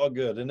 it's all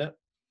good, isn't it?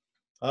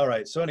 All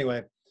right. So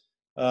anyway,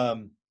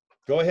 go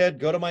ahead,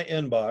 go to my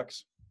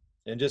inbox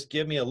and just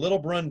give me a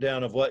little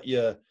rundown of what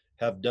you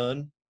have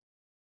done,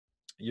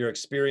 your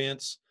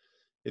experience,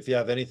 if you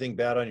have anything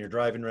bad on your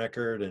driving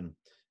record, and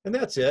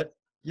that's it.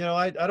 You know,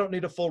 I don't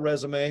need a full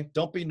resume.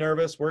 Don't be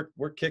nervous.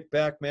 We're kicked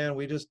back, man.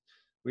 We just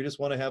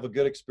want to have a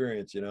good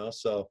experience, you know?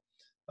 So,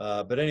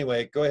 but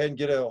anyway, go ahead and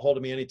get a hold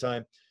of me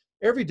anytime.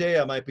 Every day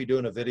I might be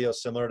doing a video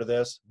similar to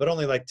this, but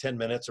only like 10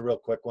 minutes, a real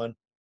quick one.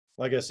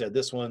 Like I said,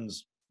 this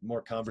one's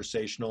more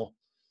conversational,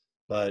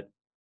 but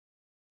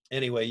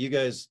anyway, you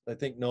guys, I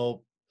think,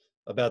 know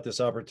about this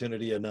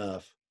opportunity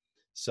enough.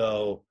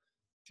 So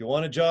if you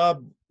want a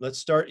job, let's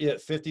start you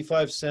at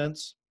 55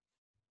 cents.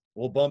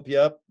 We'll bump you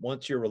up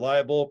once you're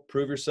reliable,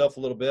 prove yourself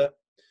a little bit.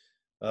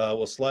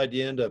 We'll slide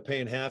you into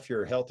paying half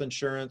your health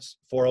insurance,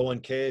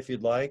 401k if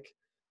you'd like.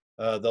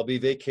 There'll be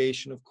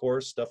vacation, of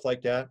course, stuff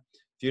like that.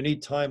 If you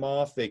need time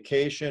off,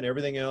 vacation,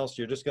 everything else,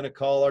 you're just going to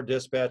call our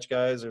dispatch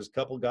guys. There's a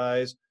couple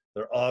guys.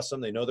 They're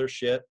awesome. They know their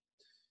shit.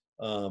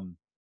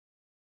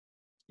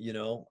 You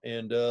know,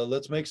 and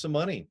let's make some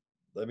money.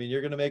 I mean,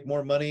 you're going to make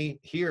more money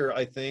here,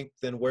 I think,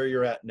 than where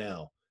you're at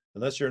now.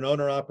 Unless you're an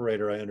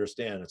owner-operator, I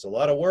understand. It's a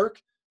lot of work,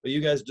 but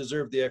you guys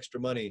deserve the extra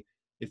money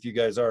if you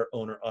guys are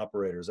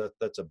owner-operators.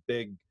 That's a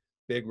big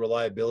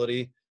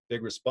reliability,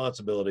 big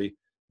responsibility,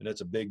 and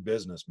it's a big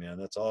business, man.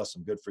 That's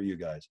awesome. Good for you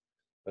guys.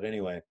 But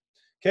anyway,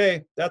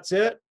 okay, that's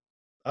it.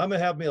 I'm going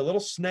to have me a little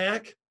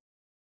snack,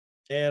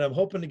 and I'm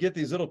hoping to get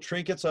these little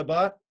trinkets I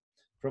bought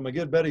from my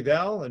good buddy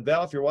Val. And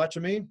Val, if you're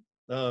watching me,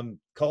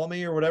 call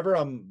me or whatever.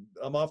 I'm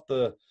off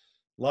the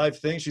live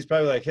thing. She's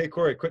probably like, hey,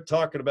 Corey, quit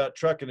talking about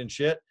trucking and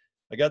shit.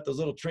 I got those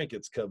little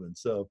trinkets coming.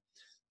 So,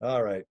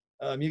 all right.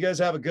 You guys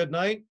have a good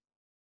night,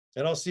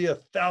 and I'll see you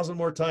 1,000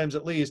 more times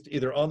at least,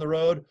 either on the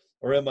road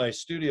or in my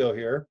studio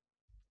here,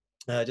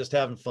 just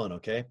having fun,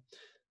 okay?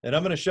 And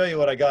I'm going to show you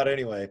what I got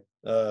anyway.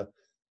 I'll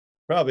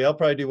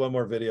probably do one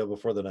more video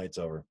before the night's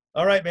over.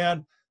 All right,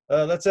 man.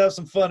 Let's have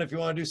some fun if you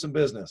want to do some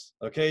business.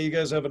 Okay, you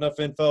guys have enough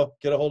info.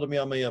 Get a hold of me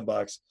on my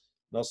inbox,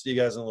 and I'll see you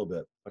guys in a little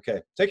bit.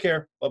 Okay, take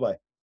care. Bye-bye.